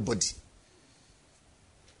not for everybody.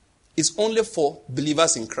 It's only for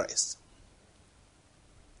believers in Christ.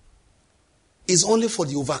 It's only for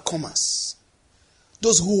the overcomers.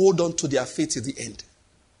 Those who hold on to their faith till the end.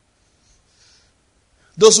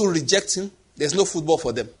 Those who reject him, there's no football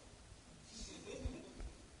for them.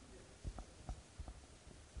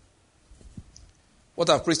 What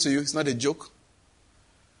I've preached to you is not a joke.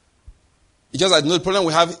 It's just that the problem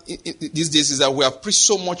we have these days is that we have preached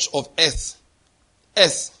so much of earth.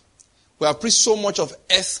 We have preached so much of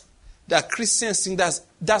earth that Christians think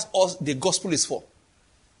that's all the gospel is for.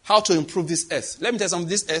 How to improve this earth. Let me tell you something.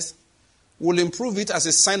 This earth will improve it as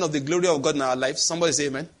a sign of the glory of God in our lives. Somebody say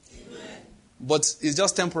amen. Amen. But it's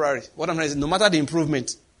just temporary. What I'm trying to say, no matter the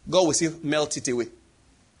improvement, God will still melt it away.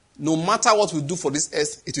 No matter what we do for this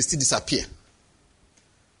earth, it will still disappear.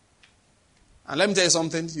 And let me tell you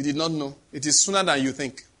something you did not know. It is sooner than you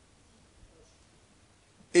think.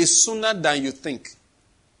 It's sooner than you think.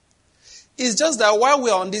 It's just that while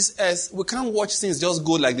we're on this earth, we can't watch things just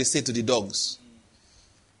go like they say to the dogs.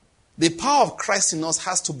 The power of Christ in us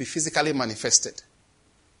has to be physically manifested.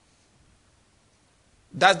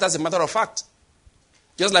 That's a matter of fact.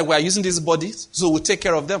 Just like we are using these bodies, so we take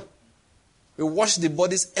care of them. We wash the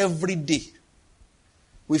bodies every day.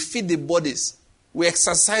 We feed the bodies. We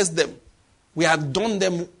exercise them. We have done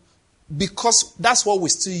them because that's what we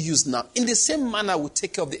still use now. In the same manner, we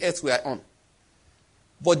take care of the earth we are on.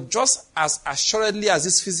 But just as assuredly as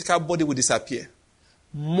this physical body will disappear,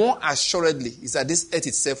 more assuredly is that this earth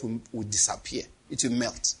itself will disappear. It will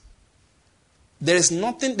melt. There is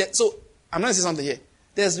nothing that, so I'm not going to say something here.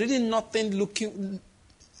 There's really nothing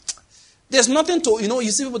there's nothing to,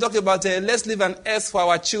 you see people talking about let's leave an earth for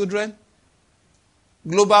our children.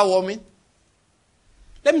 Global warming.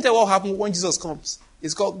 Let me tell you what happens when Jesus comes.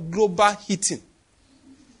 It's called global heating.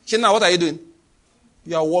 Okay, now what are you doing?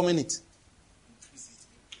 You are warming it.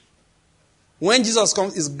 When Jesus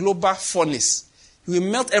comes, it's global furnace. He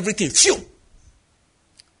will melt everything. Phew!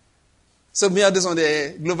 So me this on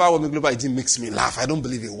the global warming, it makes me laugh. I don't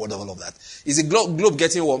believe a word of all of that. Is the globe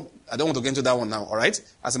getting warm? I don't want to get into that one now, all right?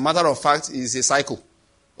 As a matter of fact, it's a cycle.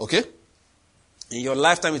 Okay? In your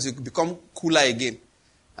lifetime, it will become cooler again.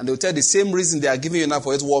 And they will tell the same reason they are giving you now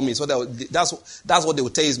for it warming. So that's what they will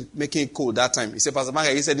tell you is making it cold that time. He said, Pastor Mark,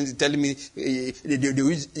 he said, telling me,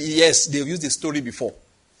 yes, they've used the story before.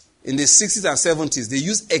 In the 60s and 70s, they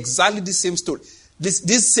used exactly the same story.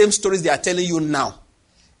 These same stories they are telling you now.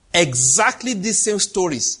 Exactly these same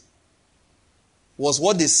stories was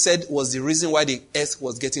what they said was the reason why the earth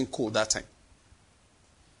was getting cold that time.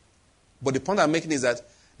 But the point I'm making is that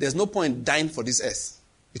there's no point dying for this earth.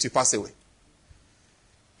 It will pass away.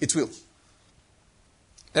 It will.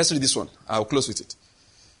 Let's read this one. I'll close with it.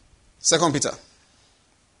 2 Peter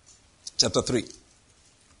chapter 3.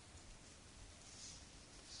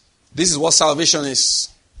 This is what salvation is.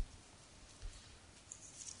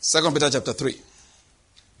 2 Peter chapter 3.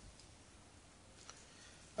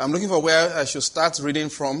 I'm looking for where I should start reading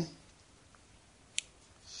from.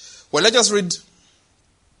 Well, let's just read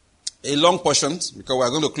a long portion because we're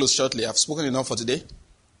going to close shortly. I've spoken enough for today.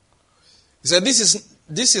 He said,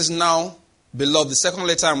 This is now, beloved, the second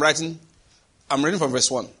letter I'm reading from verse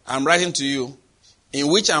 1. I'm writing to you, in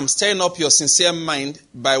which I'm stirring up your sincere mind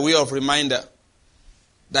by way of reminder,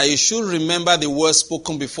 that you should remember the words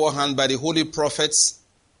spoken beforehand by the holy prophets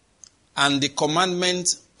and the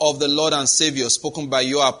commandment of the Lord and Savior spoken by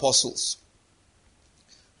your apostles.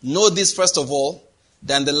 Know this first of all,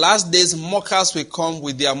 that in the last days mockers will come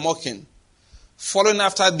with their mocking, following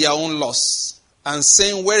after their own lusts, and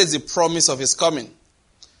saying, where is the promise of his coming?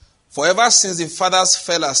 For ever since the fathers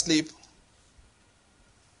fell asleep,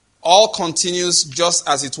 all continues just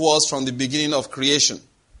as it was from the beginning of creation.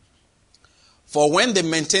 For when they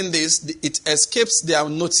maintain this, it escapes their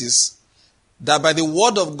notice that by the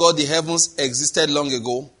word of God the heavens existed long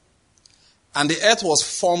ago, and the earth was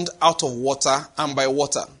formed out of water and by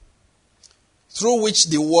water, through which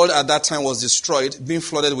the world at that time was destroyed, being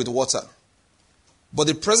flooded with water. But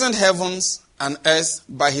the present heavens and earth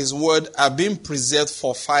by his word are being preserved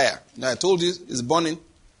for fire. Now I told you it's burning.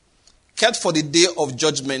 kept for the day of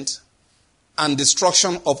judgment and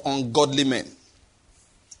destruction of ungodly men.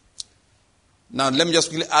 Now, let me just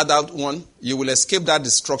quickly add out one. You will escape that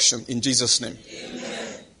destruction in Jesus' name.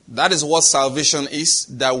 Amen. That is what salvation is,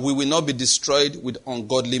 that we will not be destroyed with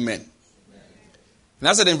ungodly men. And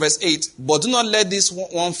I said in verse 8, but do not let this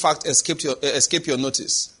one fact escape your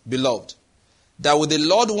notice, beloved, that with the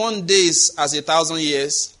Lord 1 day is as 1,000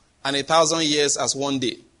 years, and 1,000 years as 1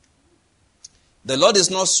 day. The Lord is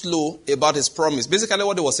not slow about his promise. Basically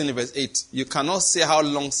what he was saying in verse 8, you cannot say how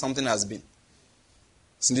long something has been.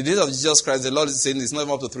 Since the days of Jesus Christ, the Lord is saying it's not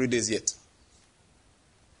even up to 3 days yet.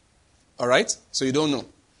 Alright? So you don't know.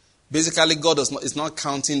 Basically, God is not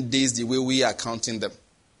counting days the way we are counting them.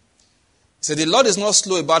 He said, the Lord is not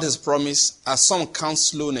slow about his promise, as some count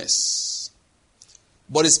slowness,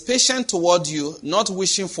 but is patient toward you, not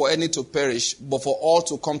wishing for any to perish, but for all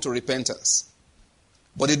to come to repentance.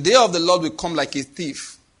 But the day of the Lord will come like a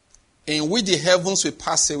thief, in which the heavens will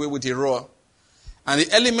pass away with a roar, and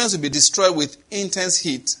the elements will be destroyed with intense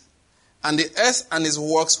heat, and the earth and its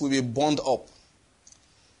works will be burned up.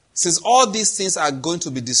 Since all these things are going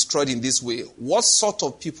to be destroyed in this way, what sort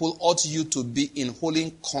of people ought you to be in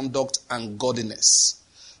holy conduct and godliness,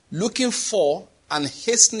 looking for and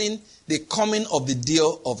hastening the coming of the day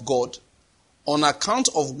of God, on account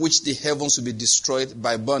of which the heavens will be destroyed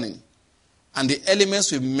by burning, and the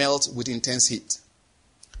elements will melt with intense heat?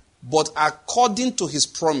 But according to his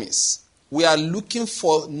promise, we are looking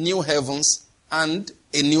for new heavens and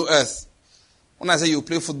a new earth. When I say you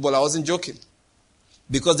play football, I wasn't joking.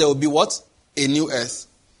 Because there will be what? A new earth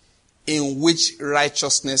in which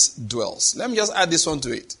righteousness dwells. Let me just add this one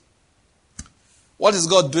to it. What is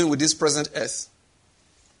God doing with this present earth?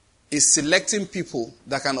 Is selecting people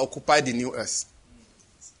that can occupy the new earth.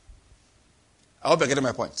 I hope you're getting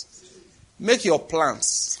my point. Make your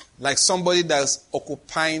plans like somebody that's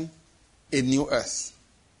occupying a new earth.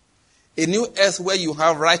 A new earth where you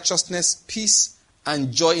have righteousness, peace,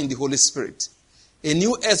 and joy in the Holy Spirit. A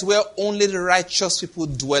new earth where only the righteous people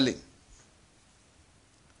dwelling.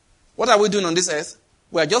 What are we doing on this earth?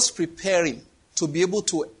 We are just preparing to be able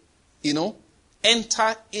to,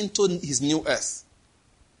 enter into his new earth.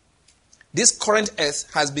 This current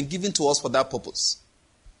earth has been given to us for that purpose.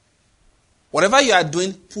 Whatever you are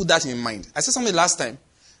doing, put that in mind. I said something last time.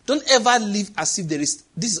 Don't ever live as if this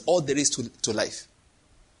is all there is to life.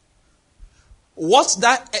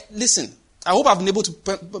 Listen, I hope I've been able to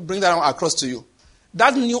bring that across to you.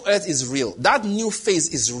 That new earth is real. That new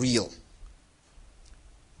phase is real.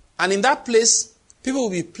 And in that place, people will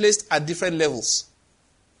be placed at different levels.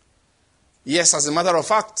 Yes, as a matter of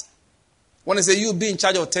fact, when I say you be in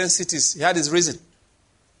charge of 10 cities, he had his reason.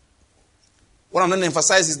 What I'm going to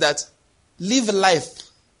emphasize is that live life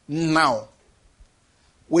now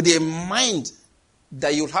with a mind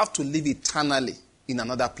that you'll have to live eternally in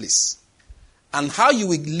another place. And how you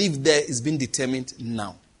will live there is being determined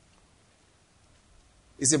now.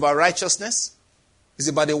 It's about righteousness. It's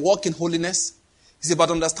about a walk in holiness. It's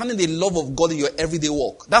about understanding the love of God in your everyday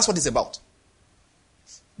walk. That's what it's about.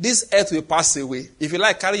 This earth will pass away. If you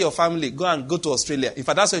like, carry your family, go to Australia. In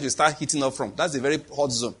fact, that's where you start hitting up from. That's a very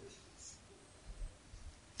hot zone.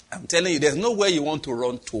 I'm telling you, there's nowhere you want to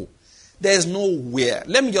run to. There's nowhere.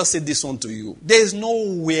 Let me just say this one to you. There's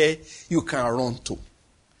nowhere you can run to.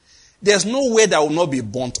 There's nowhere that will not be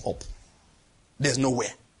burnt up. There's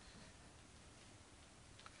nowhere.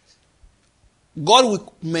 God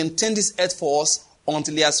will maintain this earth for us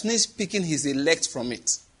until he has finished picking his elect from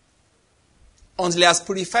it. Until he has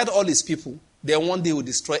purified all his people, then one day he will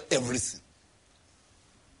destroy everything.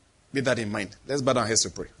 Bear that in mind. Let's bow down our heads to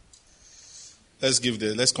pray.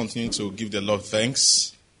 Let's continue to give the Lord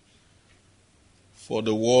thanks for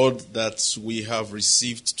the word that we have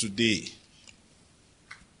received today.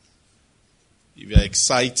 If you are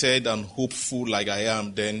excited and hopeful like I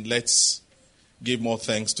am, then let's give more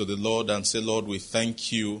thanks to the Lord and say, Lord, we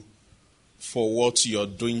thank you for what you are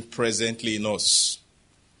doing presently in us.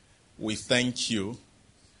 We thank you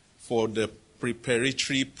for the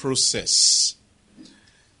preparatory process.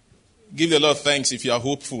 Give the Lord thanks if you are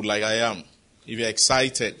hopeful like I am. If you're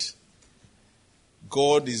excited,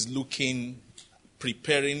 God is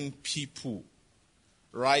preparing people,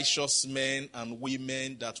 righteous men and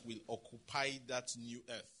women that will occupy that new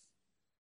earth.